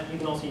 but you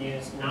can also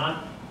use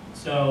not.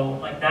 So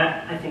like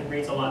that, I think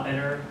reads a lot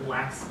better.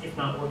 Relax if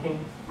not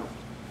working.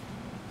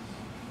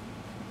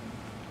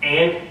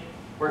 And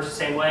works the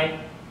same way.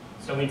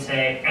 So we'd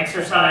say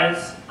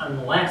exercise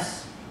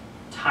unless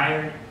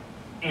tired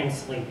and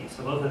sleepy.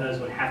 So both of those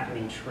would have to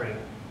be true.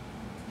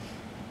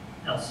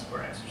 Else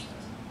we're exercising.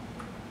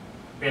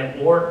 We have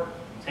or,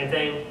 same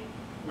thing.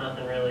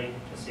 Nothing really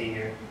to see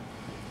here.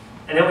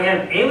 And then we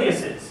have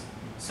aliases.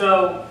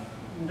 So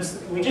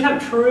we just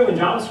have true in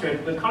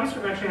JavaScript, but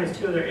CoffeeScript actually has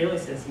two other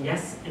aliases,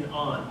 yes and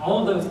on. All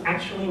of those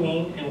actually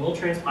mean and will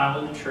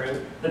transpile into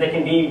true, but they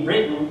can be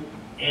written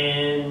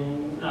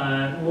in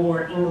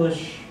more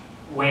English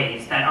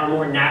ways that are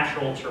more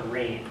natural to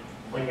read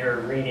when you're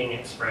reading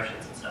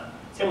expressions and stuff.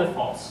 Same with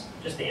false,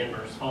 just the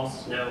inverse.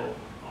 False, no,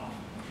 off.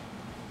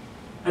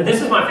 And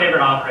this is my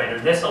favorite operator.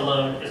 This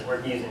alone is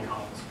worth using CoffeeScript.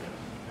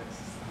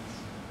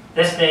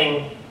 This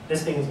thing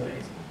is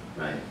amazing,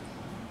 right?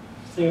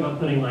 Thinking about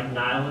putting like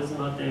nihilism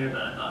up there,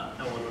 but I thought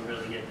no one would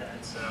really get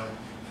that. So,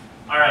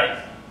 all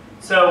right.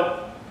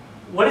 So,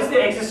 what is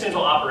the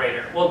existential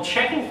operator? Well,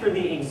 checking for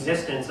the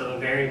existence of a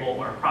variable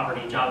or a property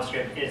in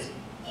JavaScript is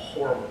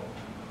horrible,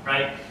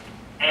 right?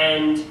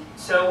 And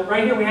so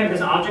right here we have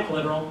this object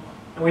literal,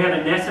 and we have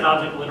a nested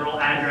object literal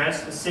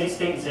address, the city,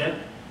 state, zip,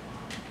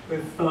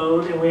 with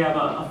phone, and we have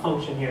a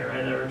function here,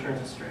 right, that returns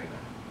a string.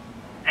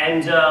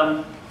 And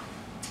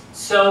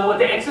so what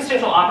the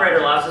existential operator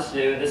allows us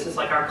to do, this is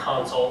like our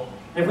console.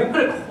 And if we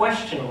put a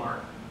question mark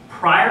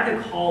prior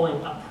to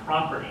calling a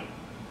property,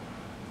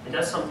 it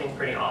does something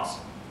pretty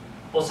awesome.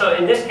 Well, so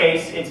in this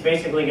case, it's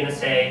basically going to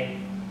say,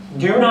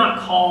 do not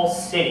call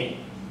city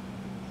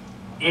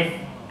if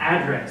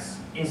address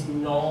is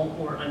null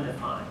or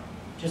undefined.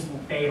 Just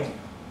fail.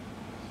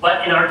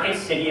 But in our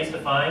case, city is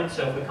defined,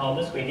 so if we call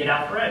this, we get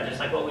out for red, just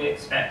like what we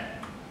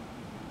expect.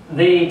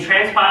 The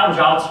transpiled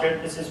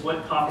JavaScript, this is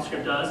what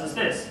CoffeeScript does, is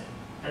this.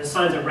 It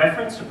assigns a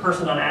reference to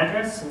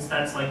person.address, since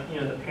that's like,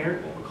 the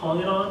parent, what we're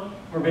calling it on.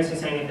 We're basically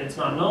saying if it's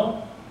not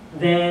null,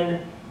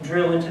 then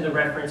drill into the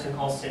reference and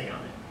call city on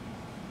it.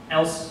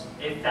 Else,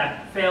 if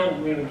that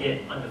failed, we would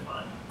get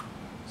undefined.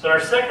 So our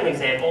second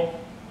example,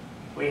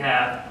 we're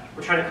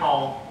trying to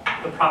call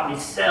the property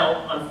cell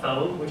on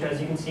phone, which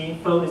as you can see,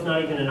 phone is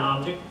not even an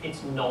object,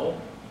 it's null.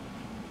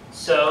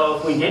 So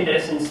if we did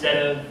this,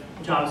 instead of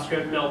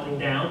JavaScript melting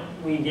down,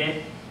 we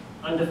get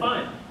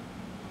undefined.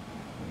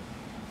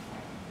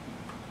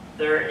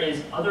 there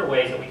is other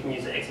ways that we can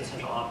use the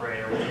existential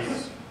operator, which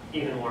is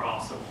even more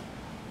awesome.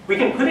 We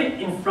can put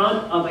it in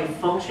front of a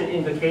function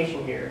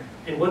invocation here.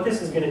 And what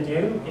this is going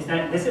to do is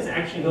that this is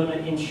actually going to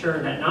ensure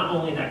that not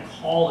only that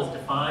call is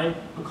defined,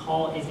 but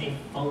call is a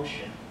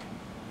function.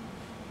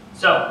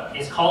 So,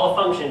 is call a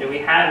function? Do we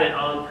have it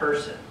on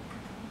person?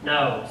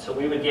 No. So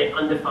we would get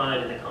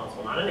undefined in the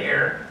console. Not an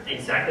error,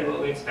 exactly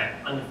what we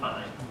expect,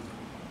 undefined.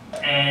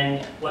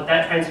 And what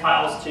that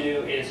transpiles to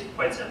is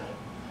quite simple.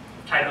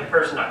 Type of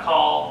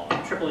person.call,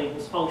 triple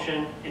equals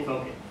function,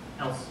 invoke it,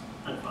 else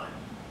undefined.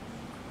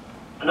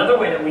 Another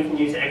way that we can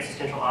use the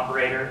existential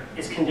operator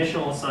is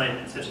conditional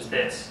assignment, such as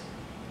this.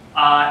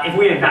 If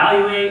we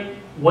evaluate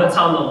what's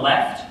on the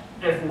left,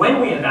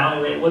 when we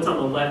evaluate what's on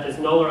the left is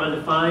null or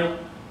undefined,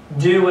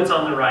 do what's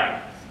on the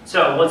right.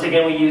 So once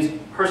again, we use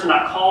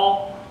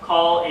person.call.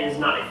 Call is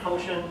not a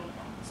function.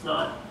 It's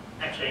not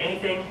actually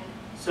anything.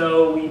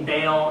 So we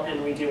bail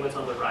and we do what's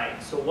on the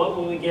right. So what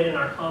will we get in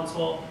our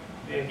console?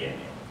 We get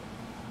mail.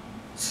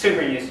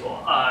 Super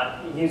useful.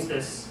 We use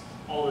this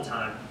all the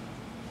time.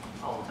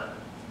 All the time.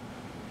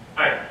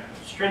 All right,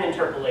 string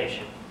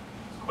interpolation.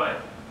 It's quite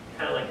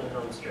kind of like in the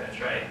home stretch,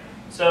 right?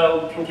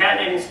 So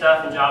concatenating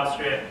stuff in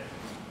JavaScript,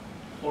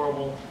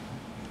 horrible.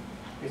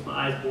 Makes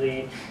my eyes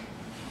bleed.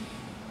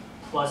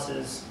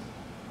 Pluses.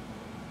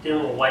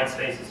 Dealing with white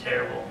space is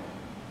terrible.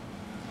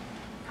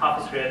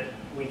 CoffeeScript,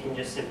 we can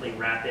just simply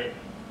wrap it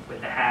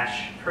with the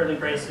hash curly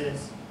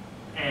braces,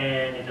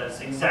 and it does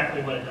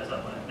exactly what it does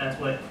up left. That's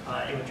what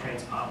it would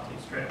transpile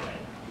to straight away.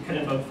 We could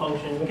invoke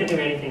functions. We could do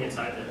anything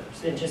inside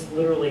there. It just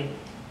literally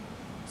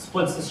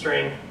splits the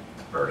string,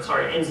 or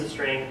sorry, ends the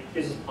string,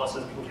 uses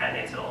pluses,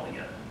 concatenates it all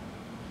together.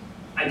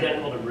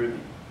 Identical to Ruby.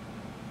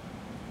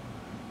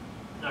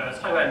 All right, let's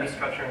talk about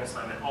destructuring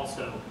assignment.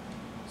 Also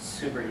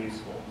super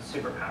useful,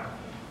 super powerful.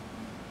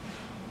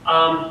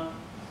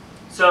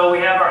 So we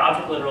have our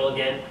object literal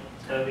again,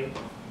 Toby,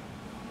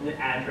 and the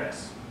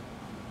address.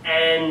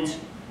 And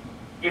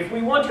if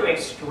we want to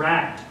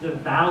extract the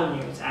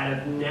values out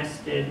of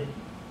nested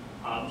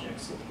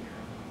objects in here,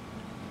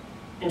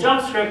 in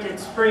JavaScript,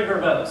 it's pretty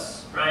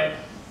verbose, right?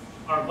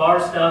 Our var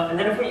stuff, and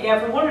then if we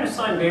wanted to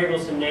assign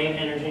variables to name,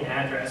 energy, and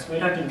address, we'd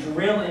have to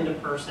drill into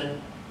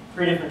person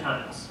 3 different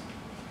times.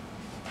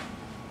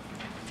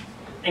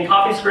 In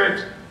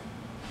CoffeeScript,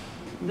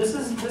 this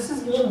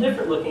is a little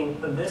different looking,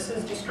 but this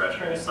is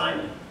destructuring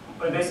assignment.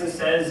 What it basically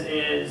says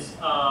is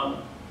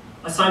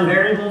assign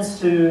variables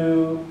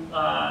to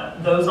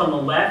those on the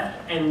left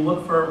and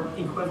look for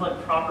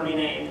equivalent property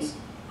names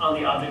on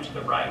the object to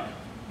the right.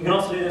 You can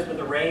also do this with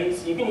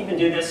arrays. You can even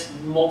do this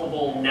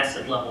multiple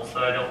nested levels,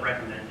 though I don't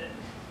recommend it.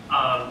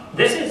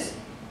 This is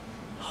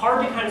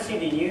hard to kind of see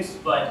the use,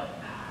 but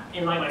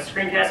in like my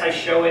screencast, I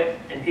show it,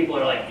 and people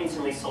are like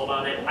instantly sold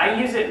on it.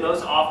 I use it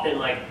most often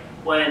like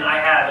when I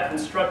have a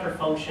constructor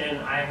function,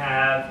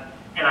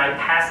 and I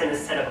pass in a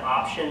set of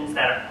options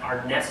that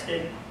are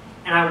nested,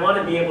 and I want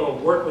to be able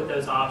to work with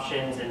those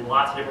options in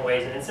lots of different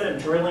ways. And instead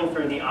of drilling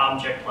through the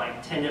object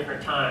like 10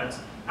 different times,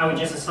 I would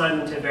just assign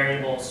them to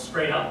variables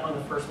straight up on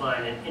the first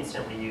line and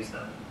instantly use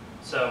them.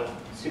 So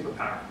super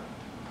powerful.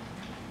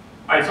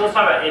 All right, so let's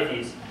talk about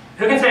ifs.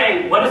 Who can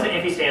say, what does the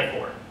IFI stand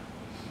for?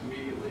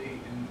 Immediately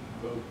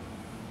invoke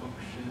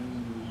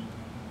function.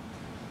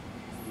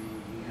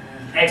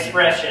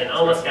 Expression,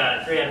 almost got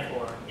it, 3 out of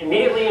 4.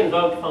 Immediately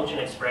invoked function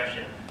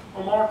expression,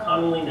 or more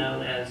commonly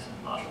known as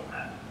module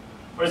pattern.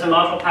 What does a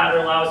module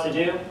pattern allow us to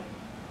do?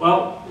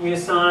 Well, we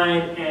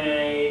assign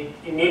a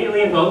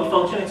immediately invoked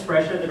function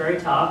expression at the very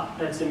top.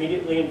 That's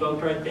immediately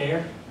invoked right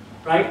there,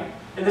 right?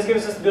 And this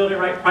gives us the ability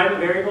to write private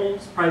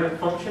variables, private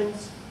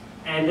functions.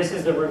 And this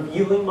is the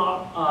reviewing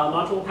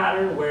module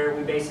pattern where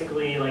we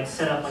basically like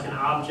set up like an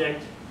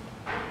object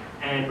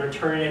and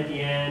return it at the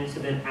end,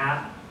 so then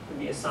app would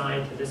be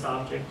assigned to this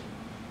object.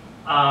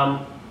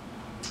 How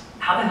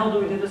the hell do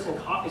we do this in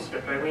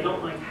CoffeeScript, right? We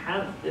don't like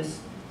have this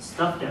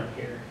stuff down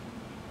here.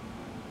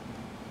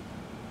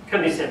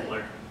 Could be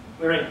simpler.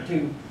 We write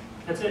do.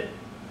 That's it.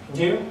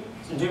 Do.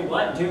 So do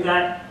what? Do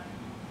that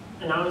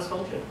anonymous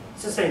function.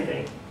 It's the same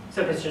thing,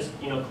 except it's just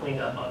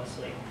cleaned up,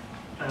 obviously.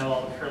 I have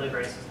all the curly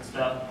braces and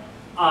stuff.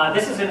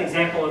 This is an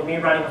example of me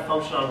writing a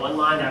function on one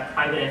line, that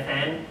private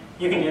fn.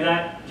 You can do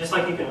that, just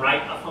like you can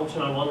write a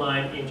function on one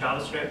line in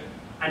JavaScript.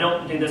 I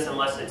don't do this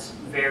unless it's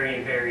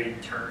very, very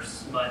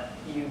terse, but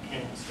you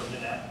can still do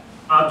that.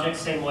 Object,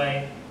 same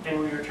way, and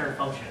we return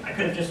function. I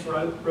could have just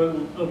wrote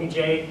an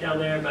obj down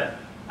there, but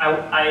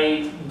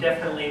I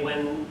definitely,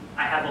 when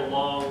I have a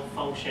long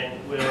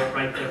function, will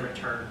write the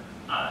return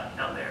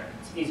down there.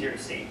 It's easier to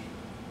see.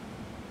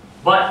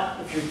 But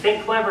if you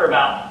think clever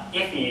about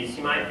ifs,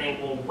 you might think,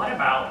 well, what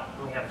about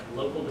when we have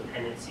local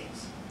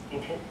dependencies?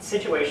 In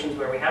situations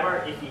where we have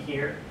our if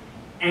here,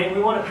 and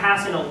we want to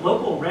pass in a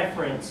local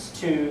reference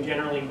to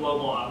generally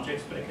global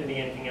objects, but it could be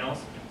anything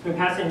else. So we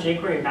pass in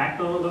jQuery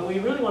backbone, but we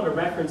really want to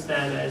reference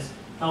them as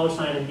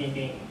 $sign and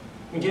VB.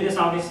 We do this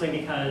obviously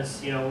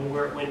because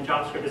when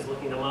JavaScript is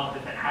looking them up,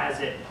 if it has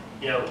it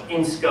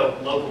in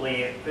scope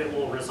locally, it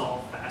will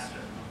resolve faster.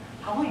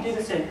 How do we do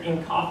this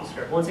in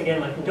CoffeeScript? Once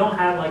again, like we don't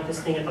have like this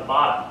thing at the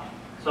bottom.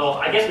 So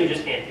I guess we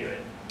just can't do it.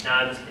 No,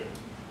 I'm just kidding.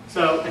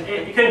 So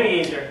it could be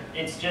easier.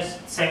 It's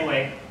just the same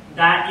way.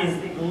 That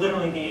is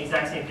literally the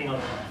exact same thing on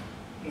the left.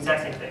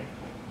 Exact same thing.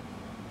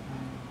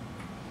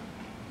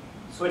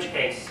 Switch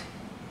case.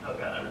 Oh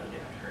god, I'm really going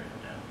to hurt him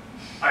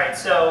now. All right,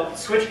 so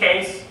switch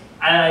case.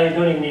 I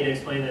don't even need to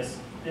explain this.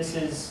 This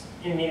is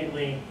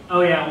immediately.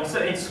 Oh yeah, well, so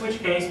it's switch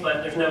case,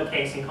 but there's no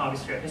case in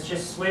CoffeeScript. It's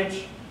just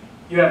switch.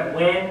 You have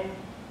when,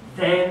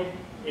 then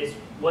is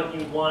what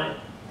you want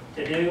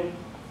to do,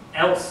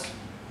 else,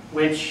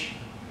 which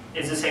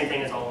is the same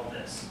thing as all of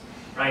this,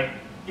 right?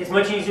 It's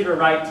much easier to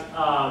write,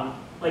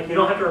 like you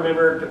don't have to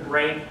remember to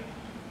break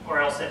or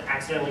else it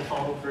accidentally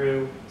falling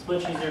through. It's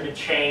much easier to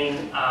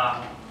chain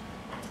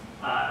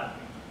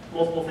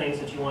multiple things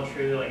that you want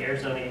true, like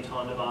Arizona,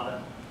 Utah,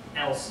 Nevada,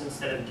 else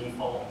instead of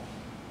default.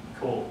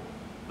 Cool.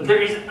 But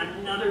there is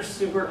another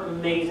super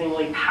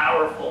amazingly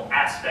powerful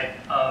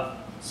aspect of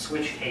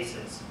switch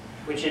cases,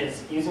 which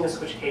is using a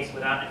switch case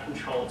without a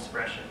control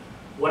expression.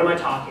 What am I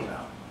talking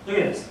about? Look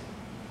at this.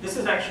 This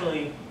is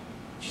actually,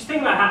 just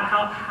think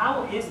about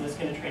how is this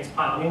going to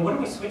transpile? I mean, what are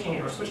we switching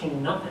here? We're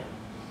switching nothing.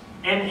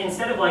 And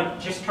instead of like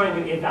just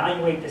trying to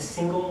evaluate the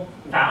single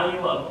value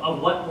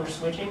of what we're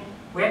switching,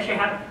 we actually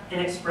have an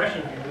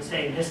expression here. We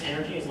say this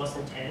energy is less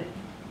than 10,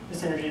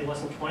 this energy is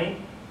less than 20.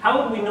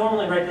 How would we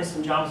normally write this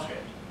in JavaScript?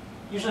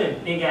 Usually a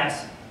big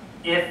ass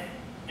if,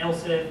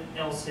 else if,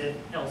 else if,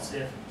 else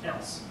if,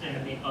 else. And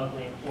it'd be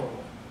ugly and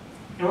horrible.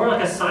 And we're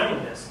like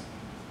assigning this.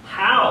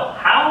 How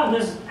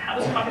does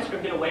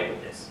CoffeeScript get away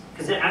with this?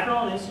 Because after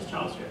all, it is just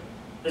JavaScript.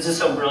 This is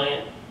so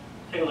brilliant.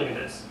 Take a look at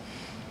this.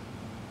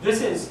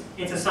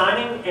 It's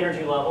assigning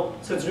energy level,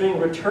 so it's doing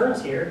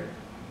returns here,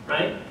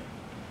 right?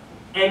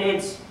 And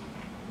it's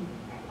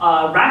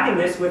wrapping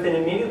this with an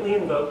immediately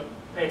invoked,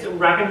 right? So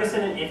wrapping this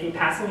in an if,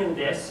 passing in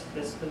this,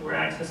 because we're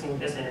accessing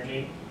this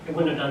energy. It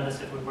wouldn't have done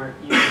this if we weren't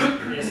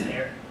using this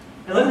there.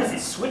 And look at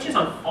this, it switches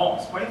on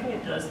false. Why do you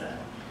think it does that?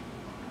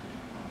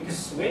 Because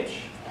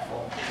switch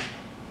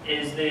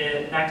is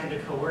back to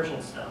the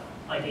coercion stuff.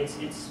 Like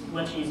it's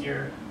much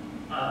easier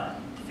to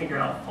figure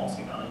out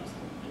falsy values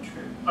than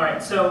true. All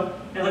right, so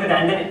and look at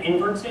that, and then it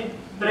inverts it,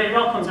 but it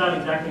all comes out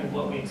exactly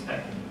what we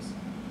expect it is.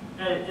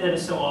 That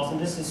is so awesome.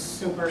 This is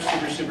super,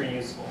 super, super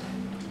useful.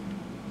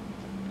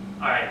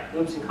 All right,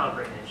 loops and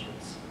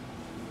comprehensions.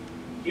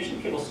 Usually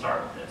people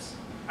start with this.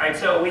 All right,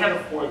 so we have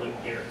a for loop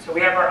here. So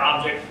we have our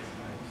object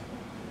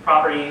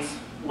properties.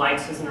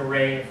 Likes is an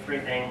array of 3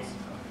 things.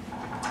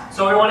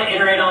 So we want to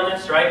iterate on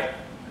this, right?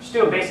 Just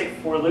do a basic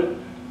for loop.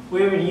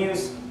 We would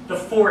use the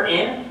for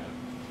in.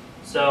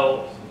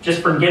 So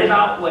just forget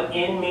about what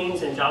in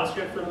means in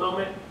JavaScript for the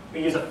moment.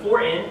 We use a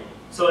for in.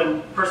 So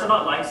in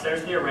person.likes,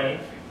 there's the array.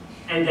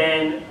 And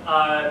then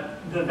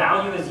the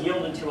value is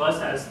yielded to us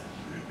as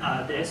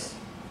this.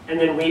 And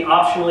then we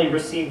optionally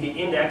receive the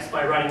index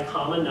by writing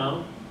comma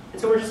num. And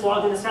so we're just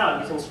logging this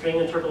out using string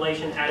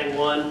interpolation, adding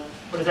 1.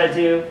 What does that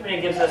do? I mean,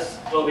 it gives us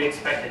what we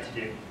expect it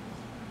to do.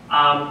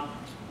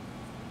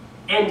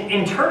 And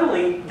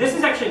internally, this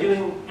is actually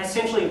doing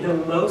essentially the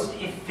most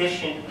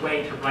efficient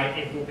way to write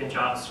a loop in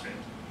JavaScript.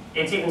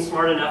 It's even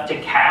smart enough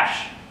to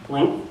cache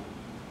length.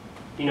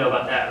 You know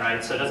about that,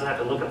 right? So it doesn't have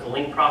to look up the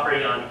length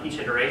property on each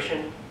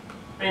iteration.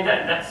 I mean,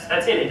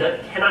 that's it.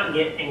 It cannot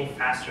get any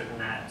faster than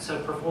that.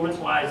 So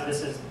performance-wise,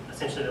 this is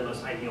essentially the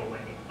most ideal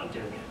way of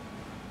doing it.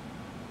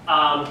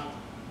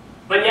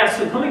 But yeah,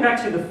 so coming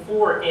back to the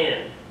for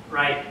in,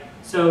 right?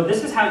 So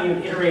this is how you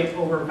iterate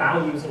over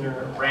values in an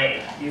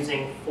array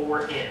using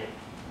for in.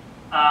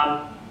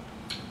 And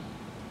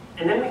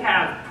then we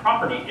have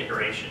property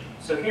iteration.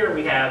 So here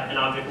we have an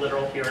object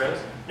literal heroes.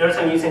 Notice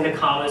I'm using the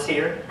commas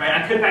here, right?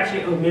 I could have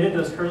actually omitted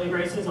those curly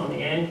braces on the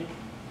end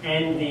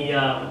and the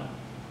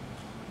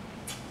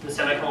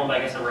semicolon, but I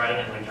guess I'm writing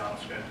it in my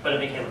JavaScript, but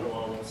it became a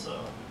global, so.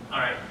 All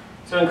right,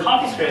 so in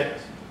CoffeeScript,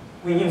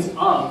 we use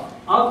of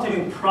to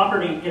do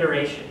property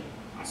iteration.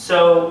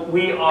 So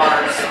we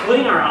are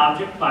splitting our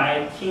object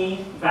by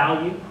key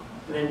value,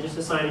 and then just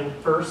assigning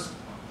first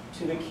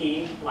to the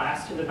key,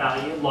 last to the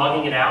value,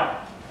 logging it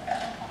out,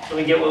 so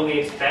we get what we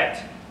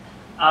expect.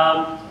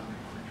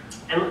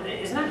 And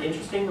isn't that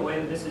interesting the way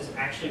that this is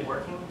actually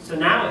working? So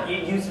now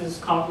it uses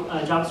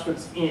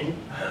JavaScript's in,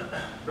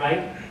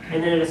 right?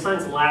 And then it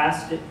assigns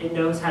last. It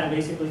knows how to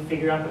basically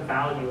figure out the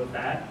value of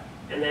that,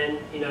 and then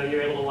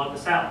you're able to log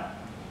this out.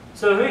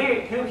 So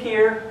who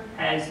here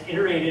has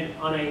iterated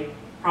on a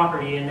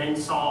property and then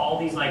saw all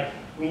these like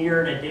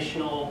weird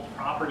additional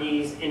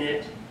properties in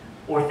it,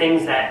 or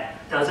things that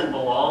doesn't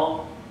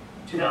belong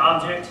to the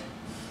object?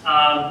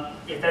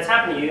 If that's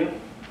happened to you,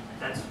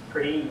 that's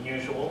pretty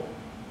usual.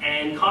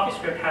 And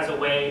CoffeeScript has a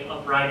way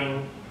of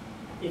writing,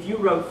 if you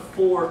wrote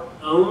for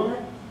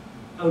own,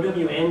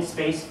 OWN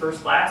space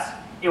first last,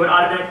 it would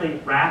automatically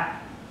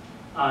wrap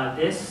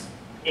this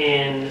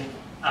in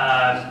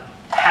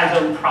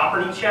has own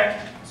property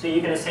check, so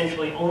you can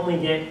essentially only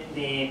get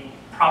the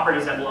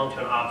properties that belong to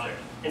an object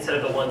instead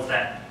of the ones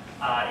that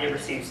it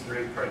receives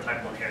through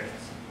prototypal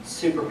inheritance.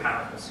 Super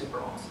powerful,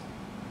 super awesome.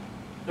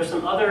 There's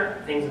some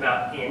other things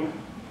about in.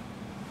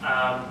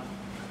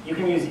 You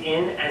can use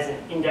in as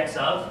an index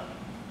of.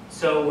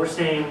 So we're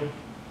saying,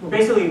 we're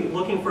basically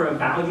looking for a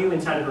value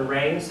inside of an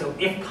array. So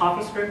if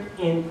CoffeeScript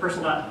in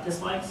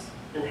person.dislikes,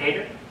 then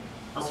header,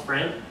 else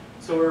friend.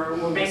 So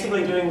we're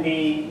basically doing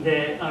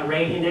the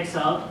array index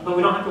of, but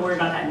we don't have to worry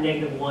about that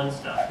 -1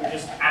 stuff. We're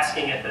just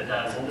asking if it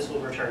does, and this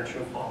will return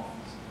true false.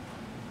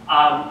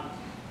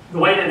 The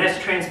way that this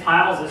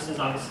transpiles, this is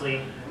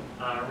obviously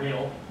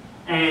real.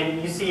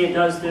 And you see it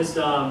does this,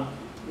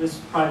 this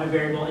private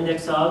variable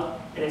index of,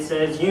 and it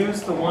says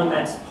use the one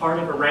that's part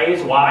of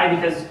arrays. Why?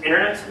 Because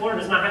Internet Explorer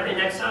does not have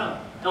index of.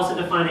 It also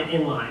define it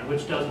inline,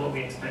 which does what we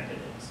expect it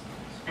is.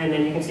 And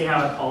then you can see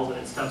how it calls it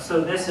and stuff.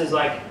 So this is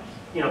like,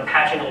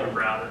 patching older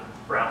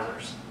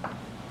browsers.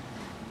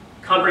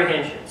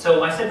 Comprehension.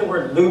 So I said the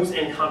word loops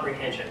and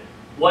comprehension.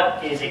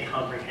 What is a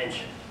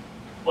comprehension?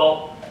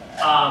 Well,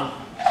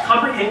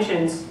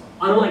 comprehensions,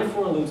 unlike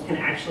for loops, can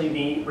actually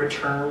be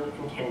returned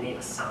and can be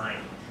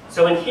assigned.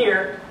 So in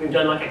here, we've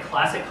done like a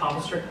classic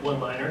CoffeeScript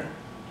one-liner,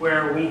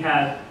 where we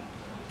have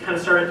kind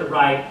of started at the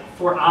right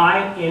for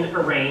I in a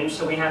range.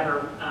 So we have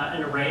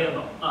an array of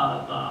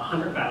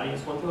 100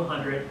 values, 1 through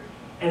 100.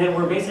 And then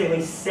we're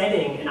basically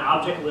setting an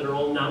object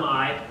literal num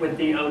I with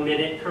the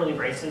omitted curly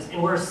braces,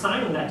 and we're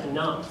assigning that to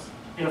nums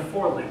in a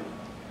for loop.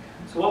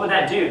 So what would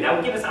that do? That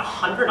would give us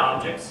 100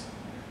 objects,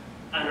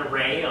 an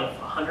array of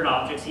 100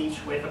 objects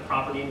each with a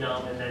property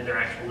num and then their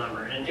actual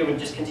number. And it would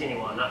just continue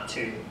on up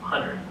to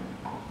 100.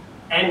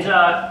 And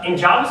in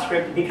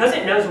JavaScript, because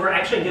it knows we're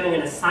actually doing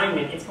an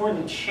assignment, it's going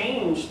to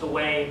change the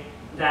way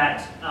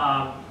that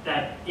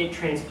that it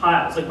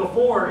transpiles. Like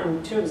before,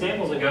 in 2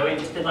 examples ago, it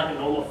just did like a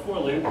normal for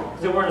loop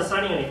because we weren't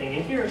assigning anything.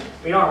 And here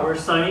we're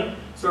assigning,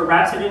 so it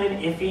wraps it in an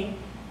iffy.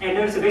 And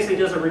notice it basically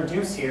does a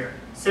reduce here,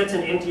 sets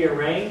an empty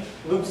array,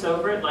 loops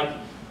over it like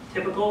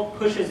typical,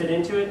 pushes it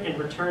into it, and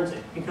returns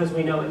it because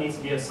we know it needs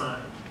to be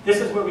assigned. This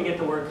is where we get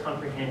the word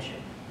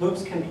comprehension.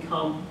 Loops can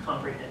become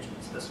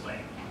comprehensions this way.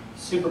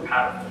 Super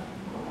powerful.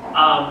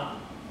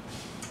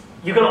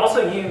 You can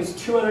also use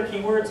 2 other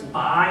keywords,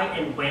 by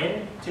and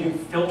when, to do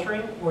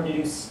filtering or to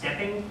do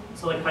stepping.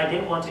 So like if I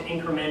didn't want to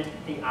increment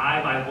the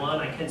I by 1,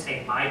 I could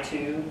say by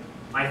 2,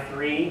 by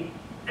 3,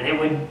 and it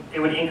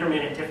would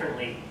increment it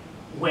differently.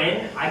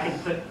 When, I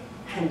could put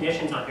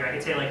conditions on here. I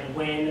could say like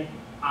when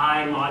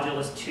I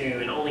modulus 2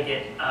 and only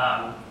get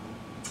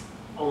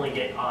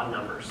odd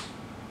numbers.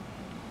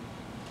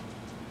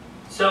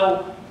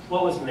 So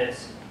what was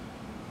missed?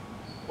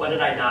 What did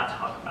I not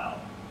talk about?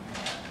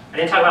 I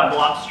didn't talk about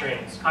block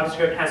strings.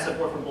 CoffeeScript has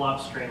support for block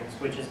strings,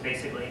 which is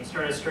basically you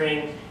start a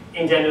string,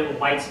 indent it with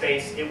white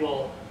space, it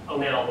will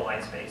omit all the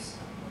white space.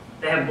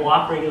 They have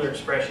block regular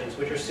expressions,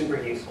 which are super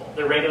useful.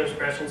 They're regular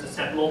expressions that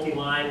set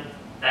multi-line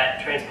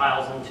that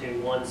transpiles into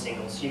one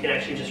single. So you can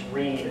actually just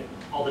read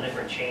all the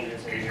different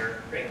changes in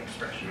your regular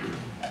expression.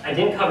 I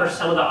didn't cover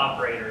some of the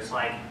operators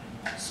like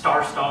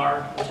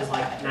star, which is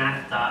like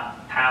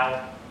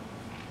math.pow.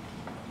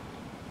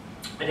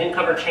 I didn't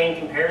cover chain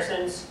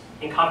comparisons.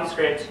 In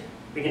CoffeeScript,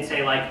 we could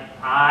say like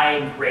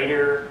I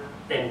greater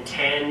than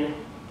 10,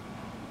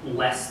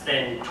 less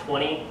than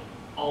 20,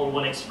 all in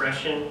one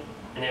expression,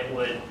 and it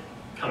would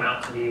come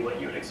out to be what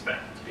you would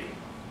expect it to be.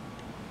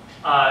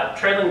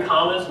 Trailing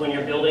commas, when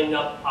you're building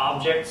up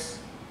objects,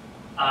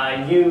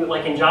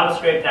 like in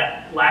JavaScript,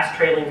 that last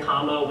trailing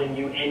comma when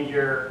you end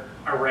your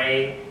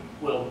array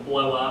will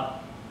blow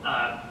up.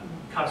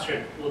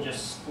 CoffeeScript will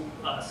just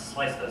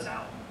slice those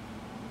out.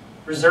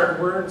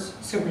 Reserved words,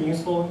 super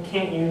useful. You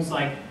can't use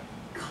like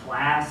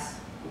class,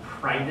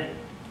 private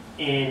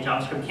in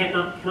JavaScript. You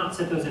cannot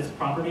set those as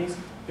properties,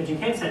 but you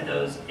can set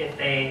those if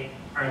they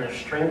are in the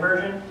string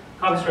version.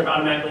 CoffeeScript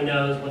automatically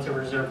knows what's a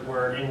reserved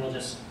word and will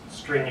just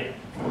string it,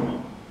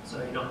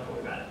 so you don't have to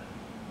worry about it.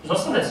 There's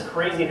also this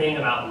crazy thing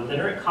about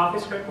literate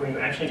CoffeeScript where you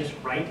actually just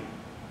write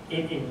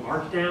it in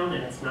Markdown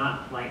and it's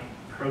not like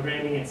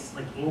programming, it's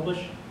like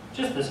English.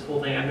 Just this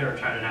cool thing. I've never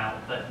tried it out,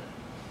 but it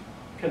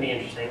could be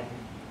interesting.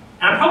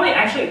 And I probably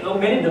actually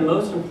omitted the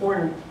most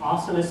important,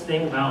 awesomest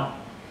thing about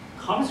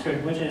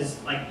CoffeeScript, which is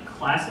like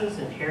classes,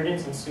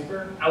 inheritance, and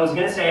super. I was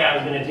going to say I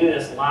was going to do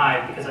this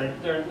live because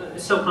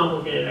it's so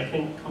complicated I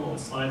couldn't come up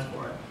with slides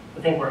for it. I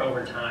think we're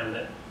over time,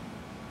 but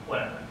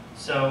whatever.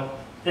 So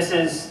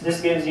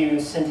this gives you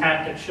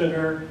syntactic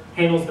sugar,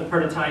 handles the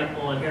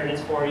prototypal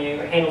inheritance for you,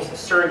 handles the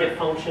surrogate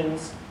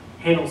functions,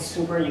 handles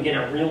super. You get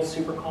a real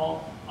super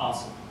call.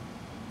 Awesome.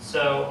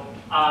 So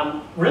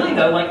really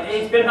though, like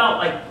it's been about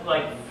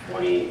like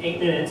 48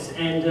 minutes,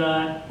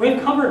 and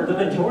we've covered the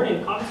majority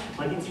of CoffeeScript.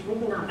 Like it's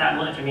really not that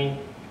much. I mean,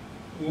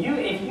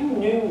 if you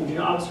knew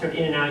JavaScript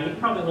in and out, you could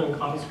probably learn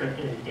CoffeeScript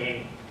in a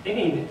day,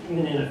 maybe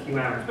even in a few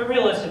hours. But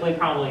realistically,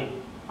 probably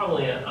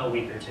a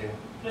week or 2.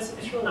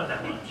 It's really not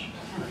that much.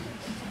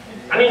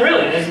 I mean,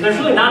 really, there's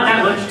really not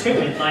that much to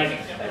it. Like,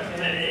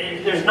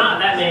 there's not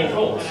that many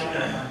rules.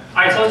 All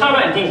right, so let's talk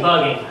about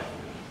debugging.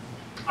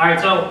 All right,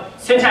 so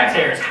syntax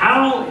errors.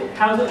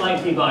 How's it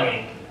like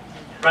debugging?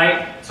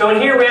 Right? So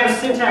in here we have a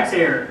syntax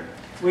error.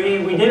 We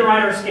didn't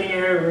write our skinny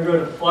error, we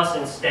wrote a plus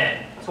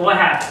instead. So what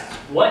happens?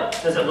 What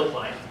does it look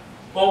like?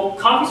 Well,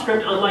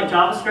 CoffeeScript, unlike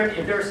JavaScript,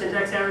 if there are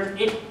syntax errors,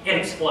 it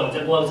explodes,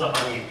 it blows up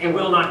on you. It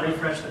will not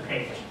refresh the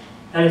page.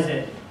 That is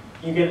it.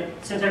 You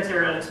get syntax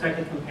error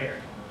unexpected compare.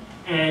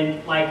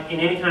 And like in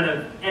any kind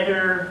of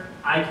editor,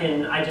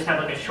 I just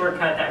have like a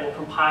shortcut that will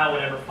compile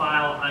whatever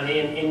file I'm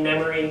in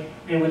memory,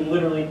 and would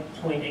literally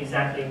point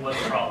exactly what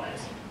the problem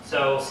is.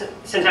 So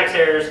syntax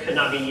errors could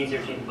not be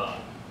easier to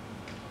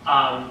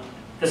debug.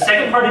 The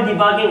second part of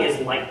debugging is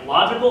like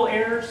logical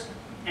errors,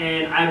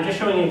 and I'm just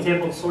showing an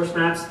example of source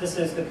maps. This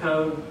is the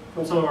code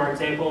from some of our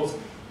examples.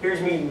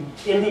 Here's me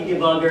in the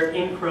debugger,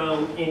 in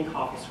Chrome, in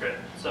CoffeeScript.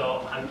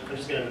 So I'm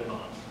just going to move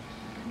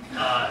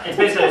on. It's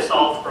basically a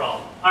solved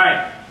problem. All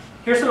right,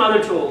 here's some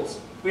other tools.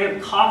 We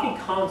have Coffee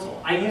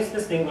Console. I use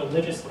this thing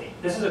religiously.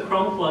 This is a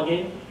Chrome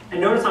plugin, and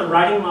notice I'm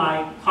writing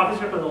my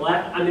CoffeeScript on the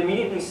left. I'm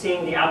immediately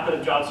seeing the output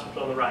of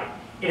JavaScript on the right.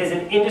 It is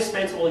an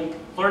indispensable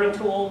learning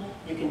tool.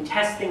 You can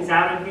test things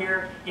out in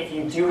here. If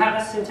you do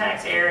have a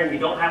syntax error and you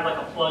don't have like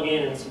a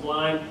plugin in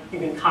Sublime, you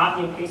can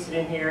copy and paste it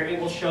in here. It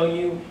will show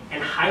you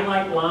and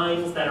highlight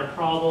lines that are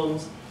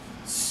problems.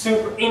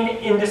 Super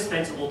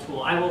indispensable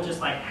tool. I will just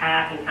like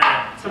hack and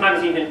hack.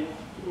 Sometimes even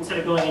instead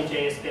of going in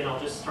JSPin, I'll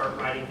just start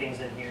writing things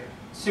in here.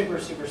 Super,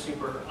 super,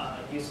 super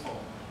useful.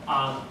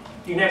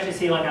 You can actually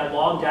see like I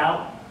logged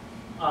out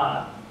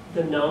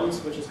the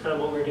nums, which is kind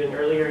of what we were doing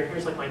earlier, and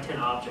here's like my 10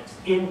 objects.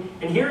 And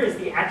here is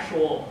the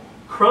actual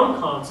Chrome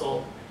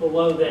console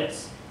below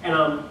this, and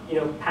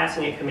I'm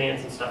passing it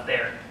commands and stuff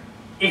there.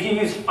 If you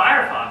use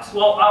Firefox,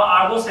 well,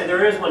 I will say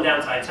there is one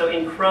downside. So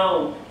in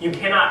Chrome, you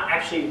cannot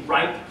actually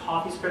write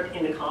CoffeeScript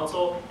in the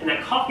console. In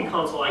that Coffee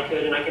console I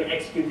could, and I can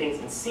execute things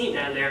and see it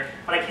down there,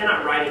 but I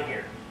cannot write it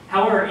here.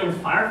 However, in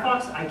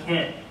Firefox, I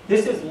can.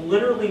 This is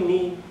literally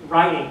me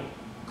writing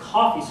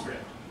CoffeeScript,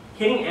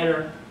 hitting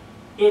enter,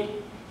 it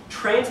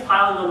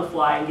transpiling on the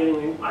fly and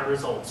getting me my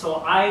results. So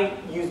I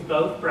use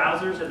both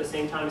browsers at the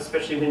same time,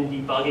 especially when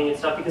debugging and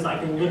stuff, because I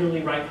can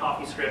literally write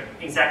CoffeeScript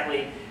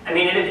exactly. I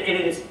mean, it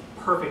is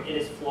perfect, it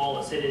is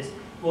flawless,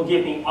 will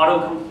give me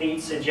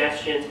autocomplete,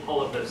 suggestions,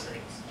 all of those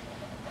things.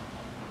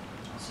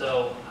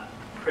 So,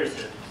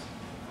 criticisms.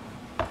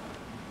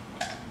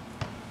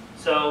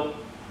 So,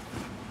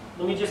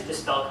 let me just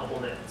dispel a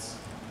couple myths.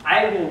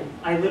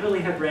 I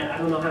literally have read, I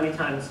don't know how many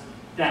times,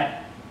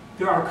 that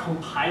there are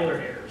compiler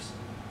errors.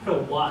 For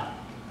what?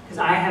 Because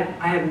I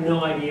have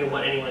no idea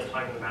what anyone's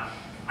talking about.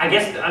 I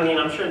mean,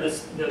 I'm sure the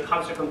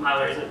CoffeeScript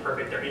compiler isn't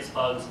perfect. There is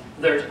bugs.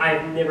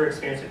 I've never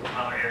experienced a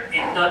compiler error.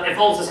 It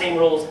follows the same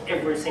rules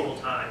every single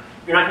time.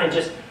 You're not going to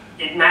just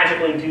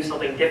magically do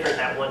something different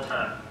that one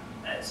time.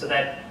 So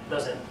that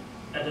doesn't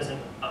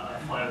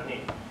fly with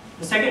me.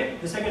 The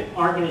second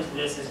argument to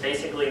this is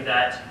basically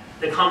that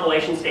the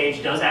compilation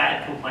stage does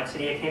add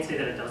complexity. I can't say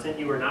that it doesn't.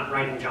 You are not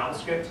writing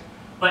JavaScript.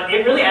 But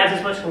it really adds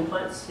as much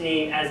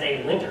complexity as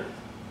a linter.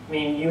 I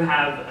mean, you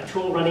have a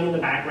tool running in the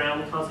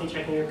background, constantly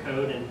checking your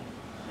code, and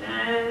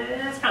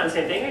it's kind of the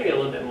same thing, maybe a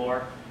little bit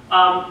more.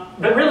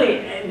 But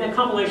really, the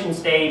compilation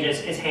stage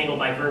is handled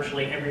by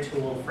virtually every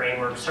tool in the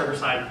framework,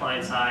 server-side,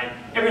 client-side.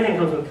 Everything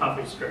comes with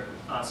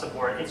CoffeeScript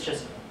support. It's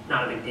just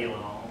not a big deal at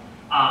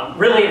all.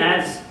 Really, it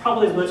adds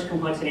probably as much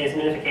complexity as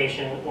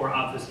minification or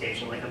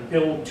obfuscation, like a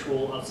build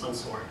tool of some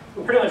sort.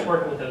 We're pretty much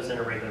working with those on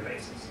a regular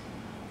basis.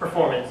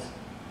 Performance.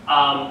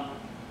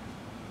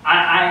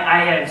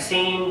 I have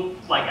seen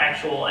like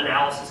actual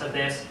analysis of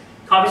this.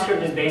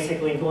 CoffeeScript is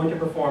basically going to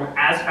perform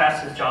as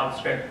fast as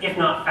JavaScript, if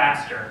not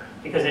faster,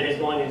 because it is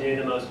going to do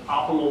the most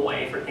optimal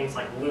way for things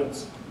like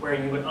loops, where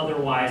you would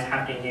otherwise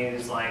have to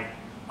use like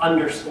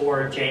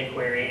underscore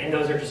jQuery, and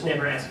those are just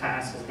never as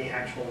fast as the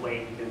actual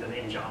way to do them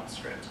in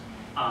JavaScript.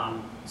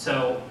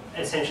 So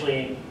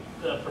essentially,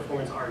 the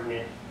performance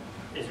argument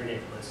is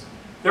ridiculous.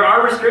 There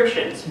are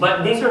restrictions,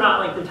 but these are not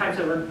like the types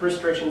of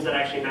restrictions that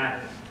actually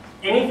matter.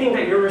 Anything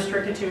that you're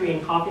restricted to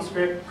in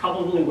CoffeeScript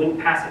probably wouldn't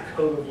pass a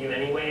code review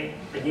anyway,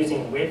 like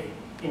using with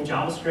in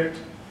JavaScript.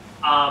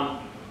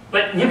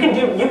 But you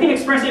can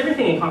express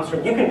everything in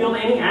CoffeeScript. You can build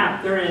any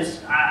app. There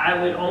is,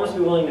 I would almost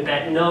be willing to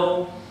bet,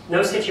 no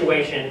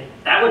situation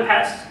that would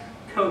pass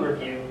code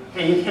review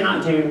that you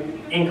cannot do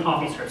in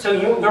CoffeeScript. So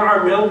there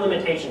are no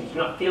limitations. Do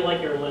not feel like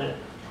you're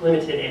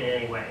limited in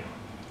any way,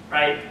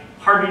 right?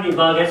 Hard to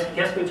debug. I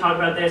guess we talked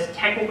about this.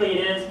 Technically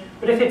it is,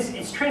 but if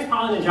it's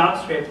transpiling to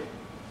JavaScript,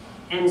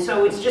 and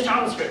so it's just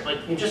JavaScript, like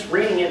you're just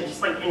reading it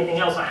just like anything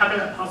else. So how can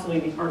that possibly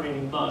be hard to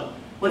debug?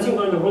 Once you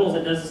learn the rules,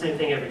 it does the same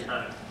thing every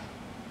time.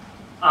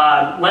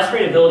 Less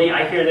readability,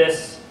 I hear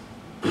this.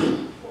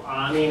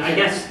 I mean, I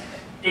guess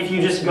if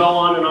you just go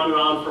on and on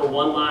and on for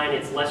one line,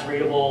 it's less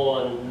readable,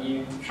 and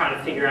you try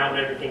to figure out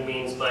what everything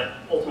means, but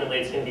ultimately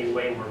it's going to be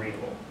way more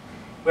readable.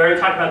 We already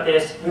talked about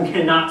this. You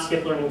cannot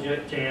skip learning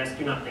JS.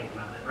 Do not think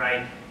about it,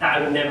 right? I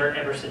would never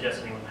ever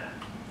suggest anyone that.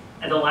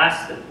 And the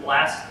last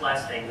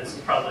thing, this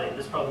is probably the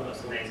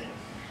most amazing.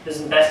 This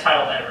is the best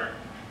title ever.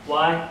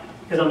 Why?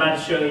 Because I'm about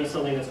to show you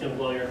something that's going to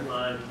blow your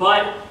mind.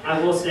 But I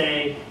will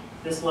say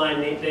this line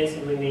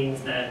basically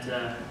means that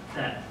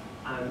that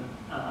I'm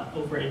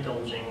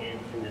overindulging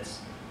in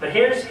this. But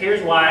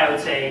here's why I would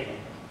say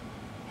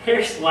to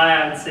write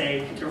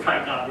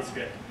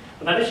CoffeeScript.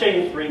 I'm about to show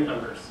you 3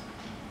 numbers.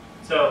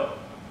 So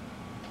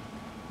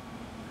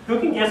who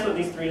can guess what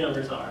these 3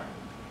 numbers are?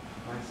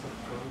 Lines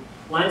of code.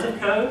 Lines of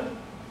code.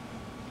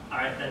 All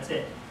right, that's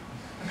it.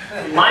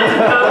 Lines of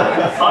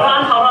code. Hold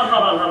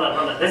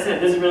on. This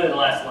is really the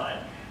last slide.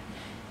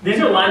 These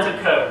are lines of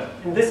code,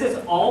 and this is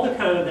all the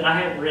code that I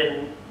have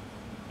written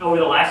over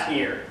the last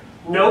year.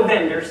 No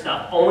vendor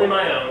stuff, only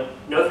my own.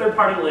 No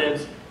third-party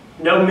libs.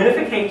 No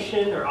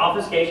minification or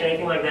obfuscation,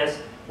 anything like this.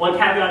 One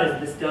caveat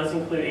is this does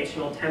include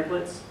HTML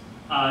templates,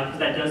 because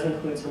that does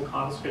include some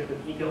CoffeeScript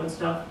with eco and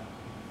stuff.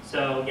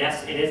 So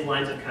yes, it is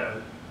lines of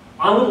code.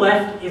 On the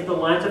left is the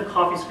lines of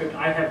CoffeeScript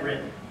I have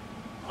written.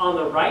 On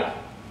the right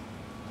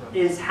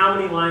is how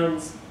many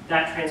lines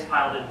that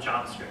transpiled in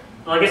JavaScript.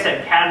 Like I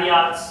said,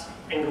 caveats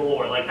and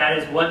galore. Like that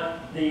is what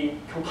the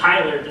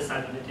compiler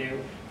decided to do.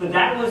 But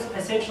that was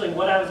essentially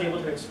what I was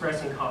able to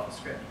express in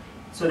CoffeeScript.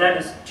 So that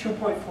is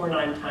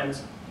 2.49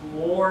 times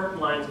more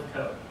lines of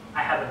code.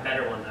 I have a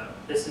better one though.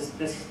 This is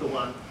the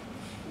one.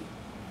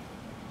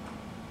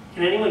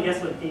 Can anyone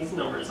guess what these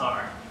numbers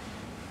are?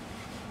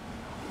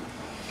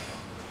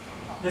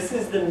 This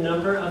is the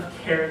number of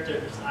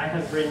characters I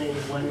have written in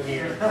 1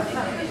 year.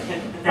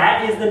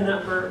 That is the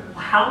number.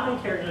 How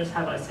many characters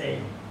have I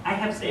saved? I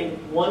have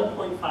saved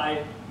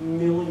 1.5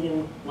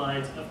 million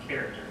lines of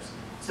characters.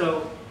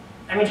 So,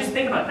 I mean, just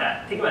think about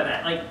that. Think about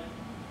that. Like,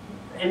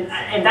 and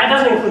that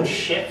doesn't include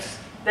shifts.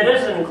 That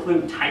doesn't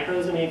include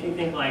typos. I mean, if you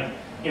think like,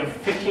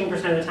 15%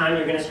 of the time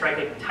you're going to strike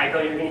a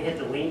typo, you're going to hit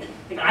delete.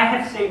 Like, I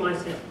have saved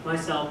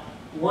myself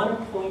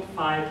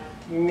 1.5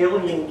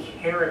 million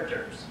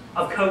characters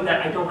of code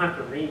that I don't have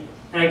to read,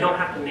 that I don't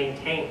have to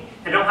maintain,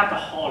 that I don't have to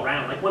haul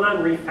around. Like when I'm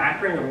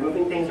refactoring or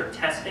moving things or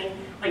testing,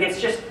 like it's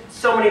just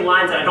so many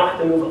lines that I don't have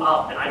to move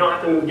up and I don't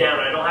have to move down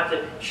and I don't have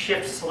to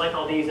shift, select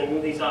all these and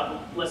move these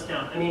up, less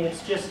down. I mean,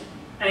 it's just,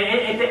 at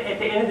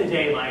the end of the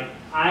day, like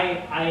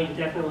I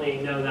definitely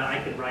know that I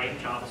could write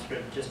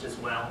JavaScript just as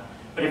well.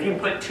 But if you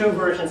put two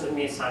versions of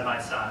me side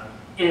by side,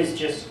 it is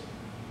just,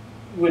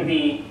 would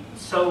be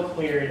so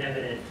clear and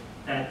evident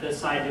that the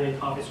side doing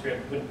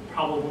CoffeeScript would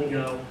probably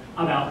go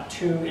about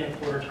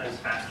 2.25 times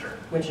faster,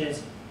 which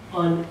is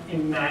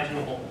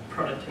unimaginable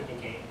productivity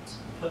gains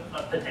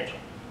potential.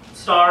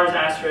 Stars,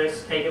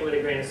 asterisks, take it with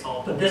a grain of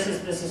salt. But this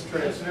is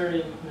true. It's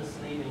very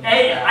misleading.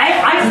 Hey,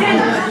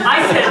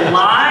 I said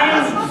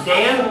lies,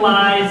 damn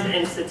lies,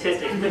 and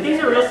statistics. But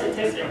these are real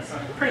statistics.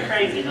 Pretty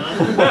crazy, huh?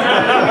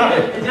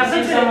 Did you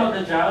see some of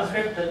the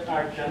JavaScript that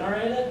are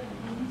generated?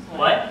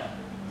 What?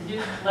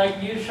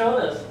 You showed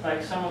us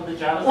like some of the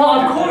JavaScript.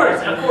 Well, of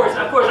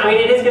course. I mean,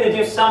 it is going to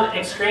do some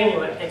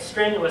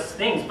extraneous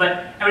things,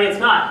 but I mean, it's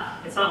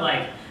not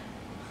like.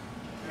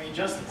 I mean,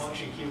 just the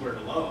function keyword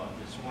alone,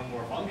 just one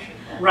more function.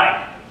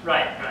 Right.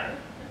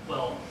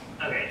 Well,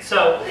 okay.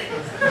 So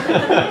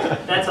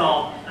that's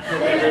all. I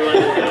hope everyone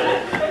enjoyed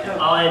it.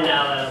 I'll end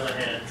now out of my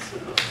hands.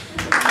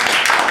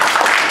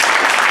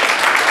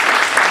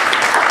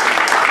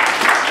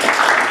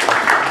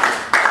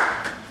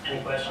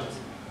 Any questions?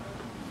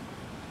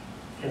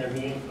 Can there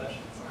be any questions?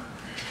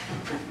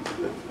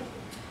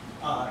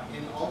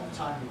 In all the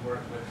time you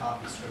worked with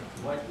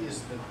CoffeeScript, what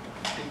is the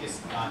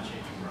biggest gotcha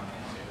you run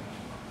into?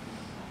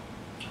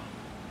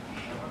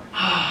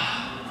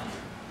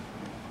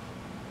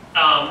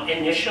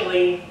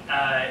 Initially,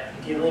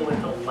 dealing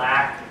with the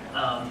lack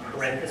of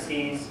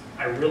parentheses,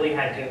 I really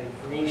had to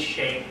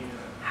reshape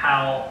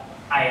how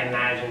I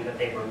imagined that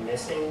they were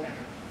missing,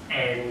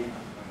 and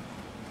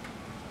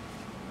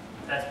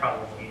that's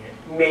probably it.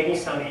 Maybe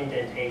some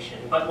indentation,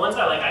 but once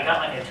I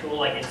got like a tool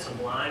like in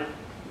Sublime,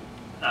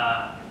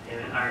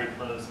 and I already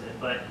closed it,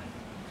 but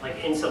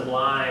like in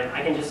Sublime,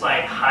 I can just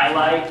like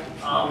highlight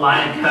a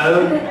line of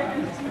code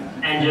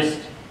and just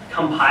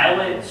compile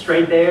it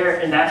straight there,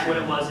 and that's what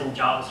it was in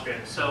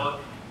JavaScript. So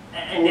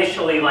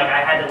initially, like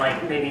I had to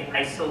like maybe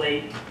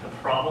isolate the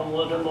problem a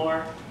little bit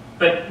more,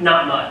 but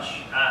not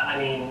much. I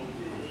mean,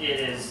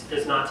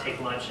 does not take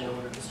much in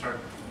order to start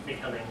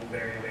becoming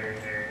very, very,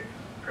 very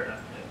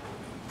productive.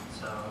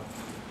 So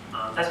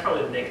that's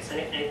probably the biggest.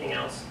 Anything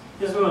else?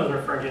 This is what I was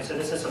referring to. So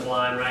this is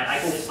Sublime, right? I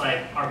can just like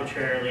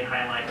arbitrarily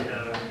highlight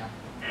code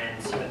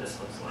and see what this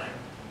looks like.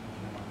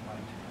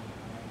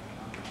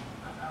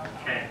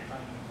 Okay.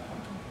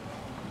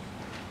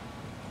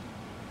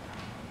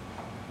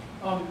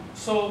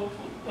 So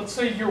let's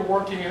say you're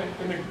working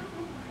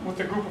with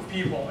a group of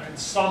people, and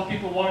some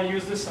people want to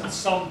use this and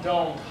some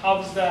don't. How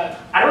does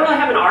that? I don't really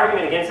have an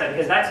argument against that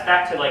because that's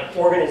back to like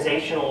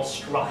organizational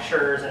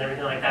structures and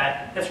everything like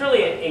that. That's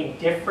really a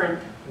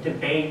different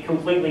debate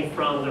completely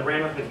from the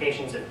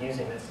ramifications of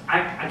using this.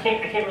 I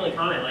can't really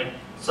comment. Like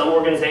some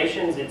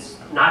organizations, it's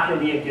not going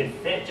to be a good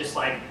fit. Just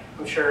like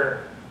I'm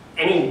sure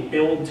any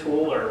build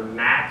tool or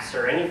Macs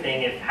or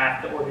anything, if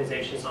half the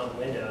organization's on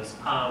Windows.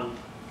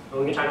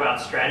 We can talk about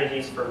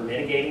strategies for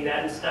mitigating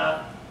that and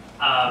stuff.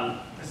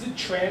 Does it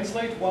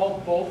translate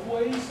well both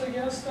ways, I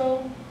guess,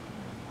 though?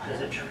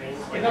 Does it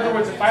translate? In other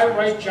words, if I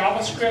write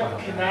JavaScript,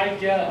 can I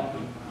get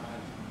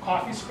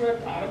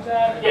CoffeeScript out of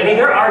that? Yeah, I mean,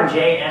 there are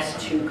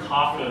JS2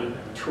 Coffee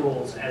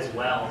tools as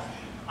well.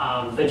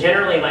 But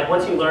generally, like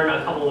once you learn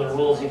a couple of the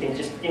rules, you can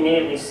just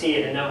immediately see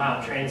it and know how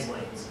it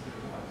translates.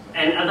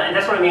 And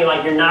that's what I mean,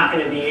 like you're not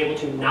going to be able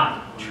to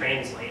not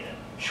translate it.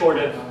 short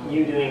of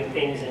you doing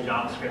things in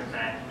JavaScript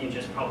that you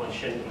just probably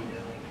shouldn't be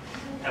doing,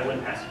 that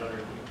wouldn't pass code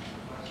review.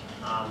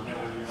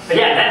 But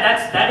yeah,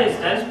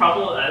 that's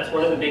probably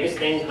one of the biggest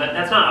things. But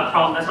that's not a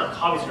problem. That's not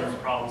CoffeeScript's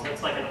problems.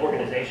 That's like an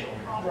organizational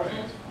problem.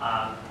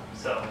 Right.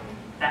 So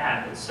that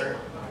happens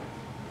certainly.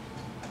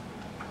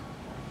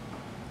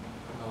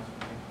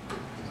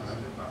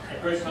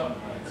 Great comment.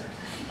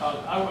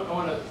 I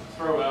want to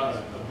throw out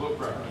a book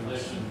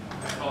recommendation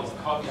called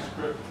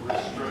CoffeeScript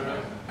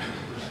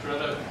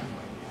Ristretto.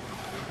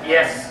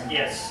 Yes,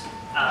 yes.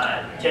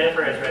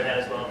 Jennifer has read that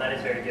as well. That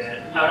is very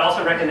good. I would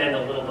also recommend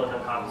the little book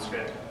on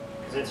CoffeeScript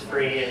because it's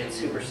free and it's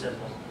super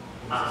simple.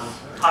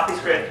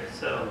 CoffeeScript,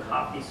 so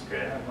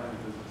CoffeeScript,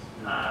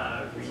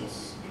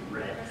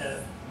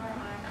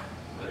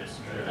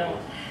 Ristretto.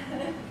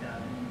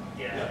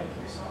 Yeah.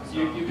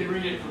 You can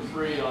read it for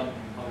free on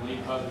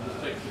LeanPub. It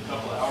just takes a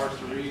couple of hours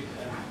to read.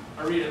 And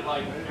I read it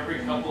like every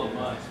couple of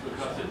months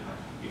because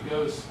it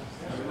goes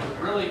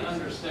really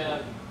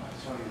understand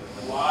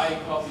why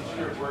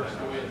CoffeeScript works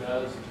the way it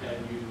does, and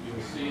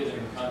you see it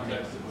in the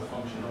context of a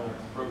functional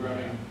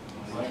programming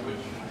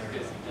language.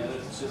 And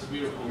it's just a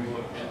beautiful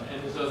book,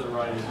 and his other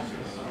writings,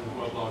 some of the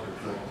webloggers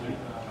too.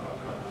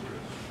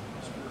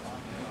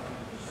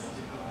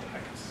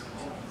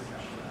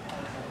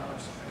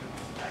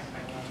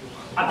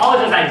 I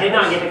apologize, I did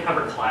not get to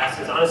cover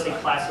classes. Honestly,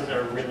 classes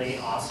are really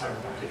awesome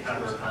to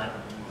cover, but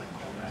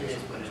it is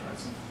what it is.